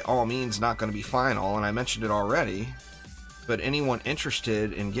by all means not going to be final, and I mentioned it already, but anyone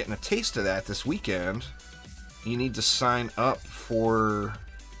interested in getting a taste of that this weekend, you need to sign up for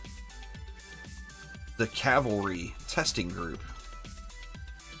the Cavalry testing group.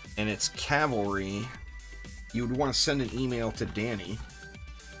 And it's Cavalry. You would want to send an email to Danny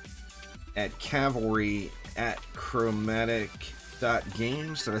at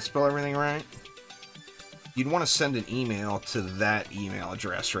cavalry@chromatic.games. Did I spell everything right? You'd want to send an email to that email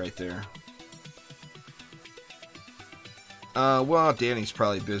address right there. Well, Danny's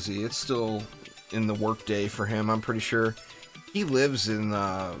probably busy. It's still in the work day for him, I'm pretty sure. He lives in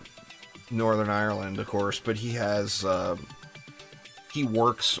Northern Ireland, of course, but he has he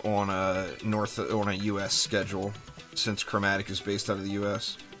works on a US schedule since Chromatic is based out of the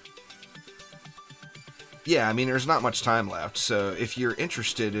US. Yeah, I mean, there's not much time left, so if you're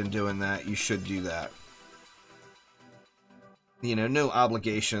interested in doing that, you should do that. You know, no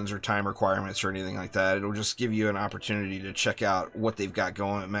obligations or time requirements or anything like that. It'll just give you an opportunity to check out what they've got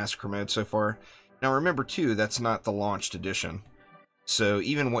going at Massacre Mode so far. Now remember too, that's not the launched edition. So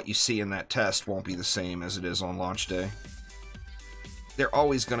even what you see in that test won't be the same as it is on launch day. They're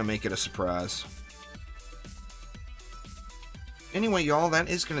always going to make it a surprise. Anyway, y'all, that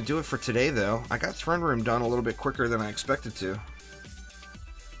is going to do it for today, though. I got Throne Room done a little bit quicker than I expected to.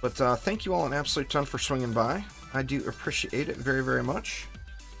 But thank you all an absolute ton for swinging by. I do appreciate it very, very much.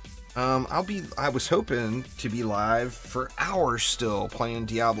 I was hoping to be live for hours still playing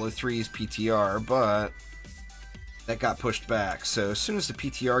Diablo 3's PTR, but that got pushed back. So as soon as the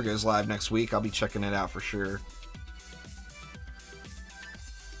PTR goes live next week, I'll be checking it out for sure.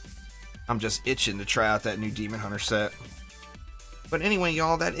 I'm just itching to try out that new Demon Hunter set. But anyway,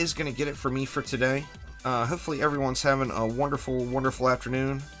 y'all, that is going to get it for me for today. Hopefully everyone's having a wonderful, wonderful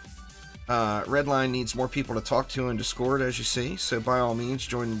afternoon. Redline needs more people to talk to in Discord, as you see, so by all means,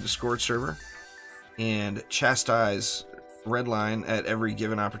 join the Discord server and chastise Redline at every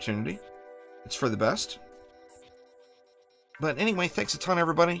given opportunity. It's for the best. But anyway, thanks a ton,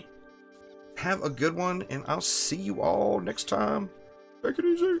 everybody. Have a good one, and I'll see you all next time. Take it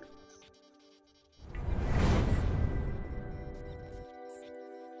easy.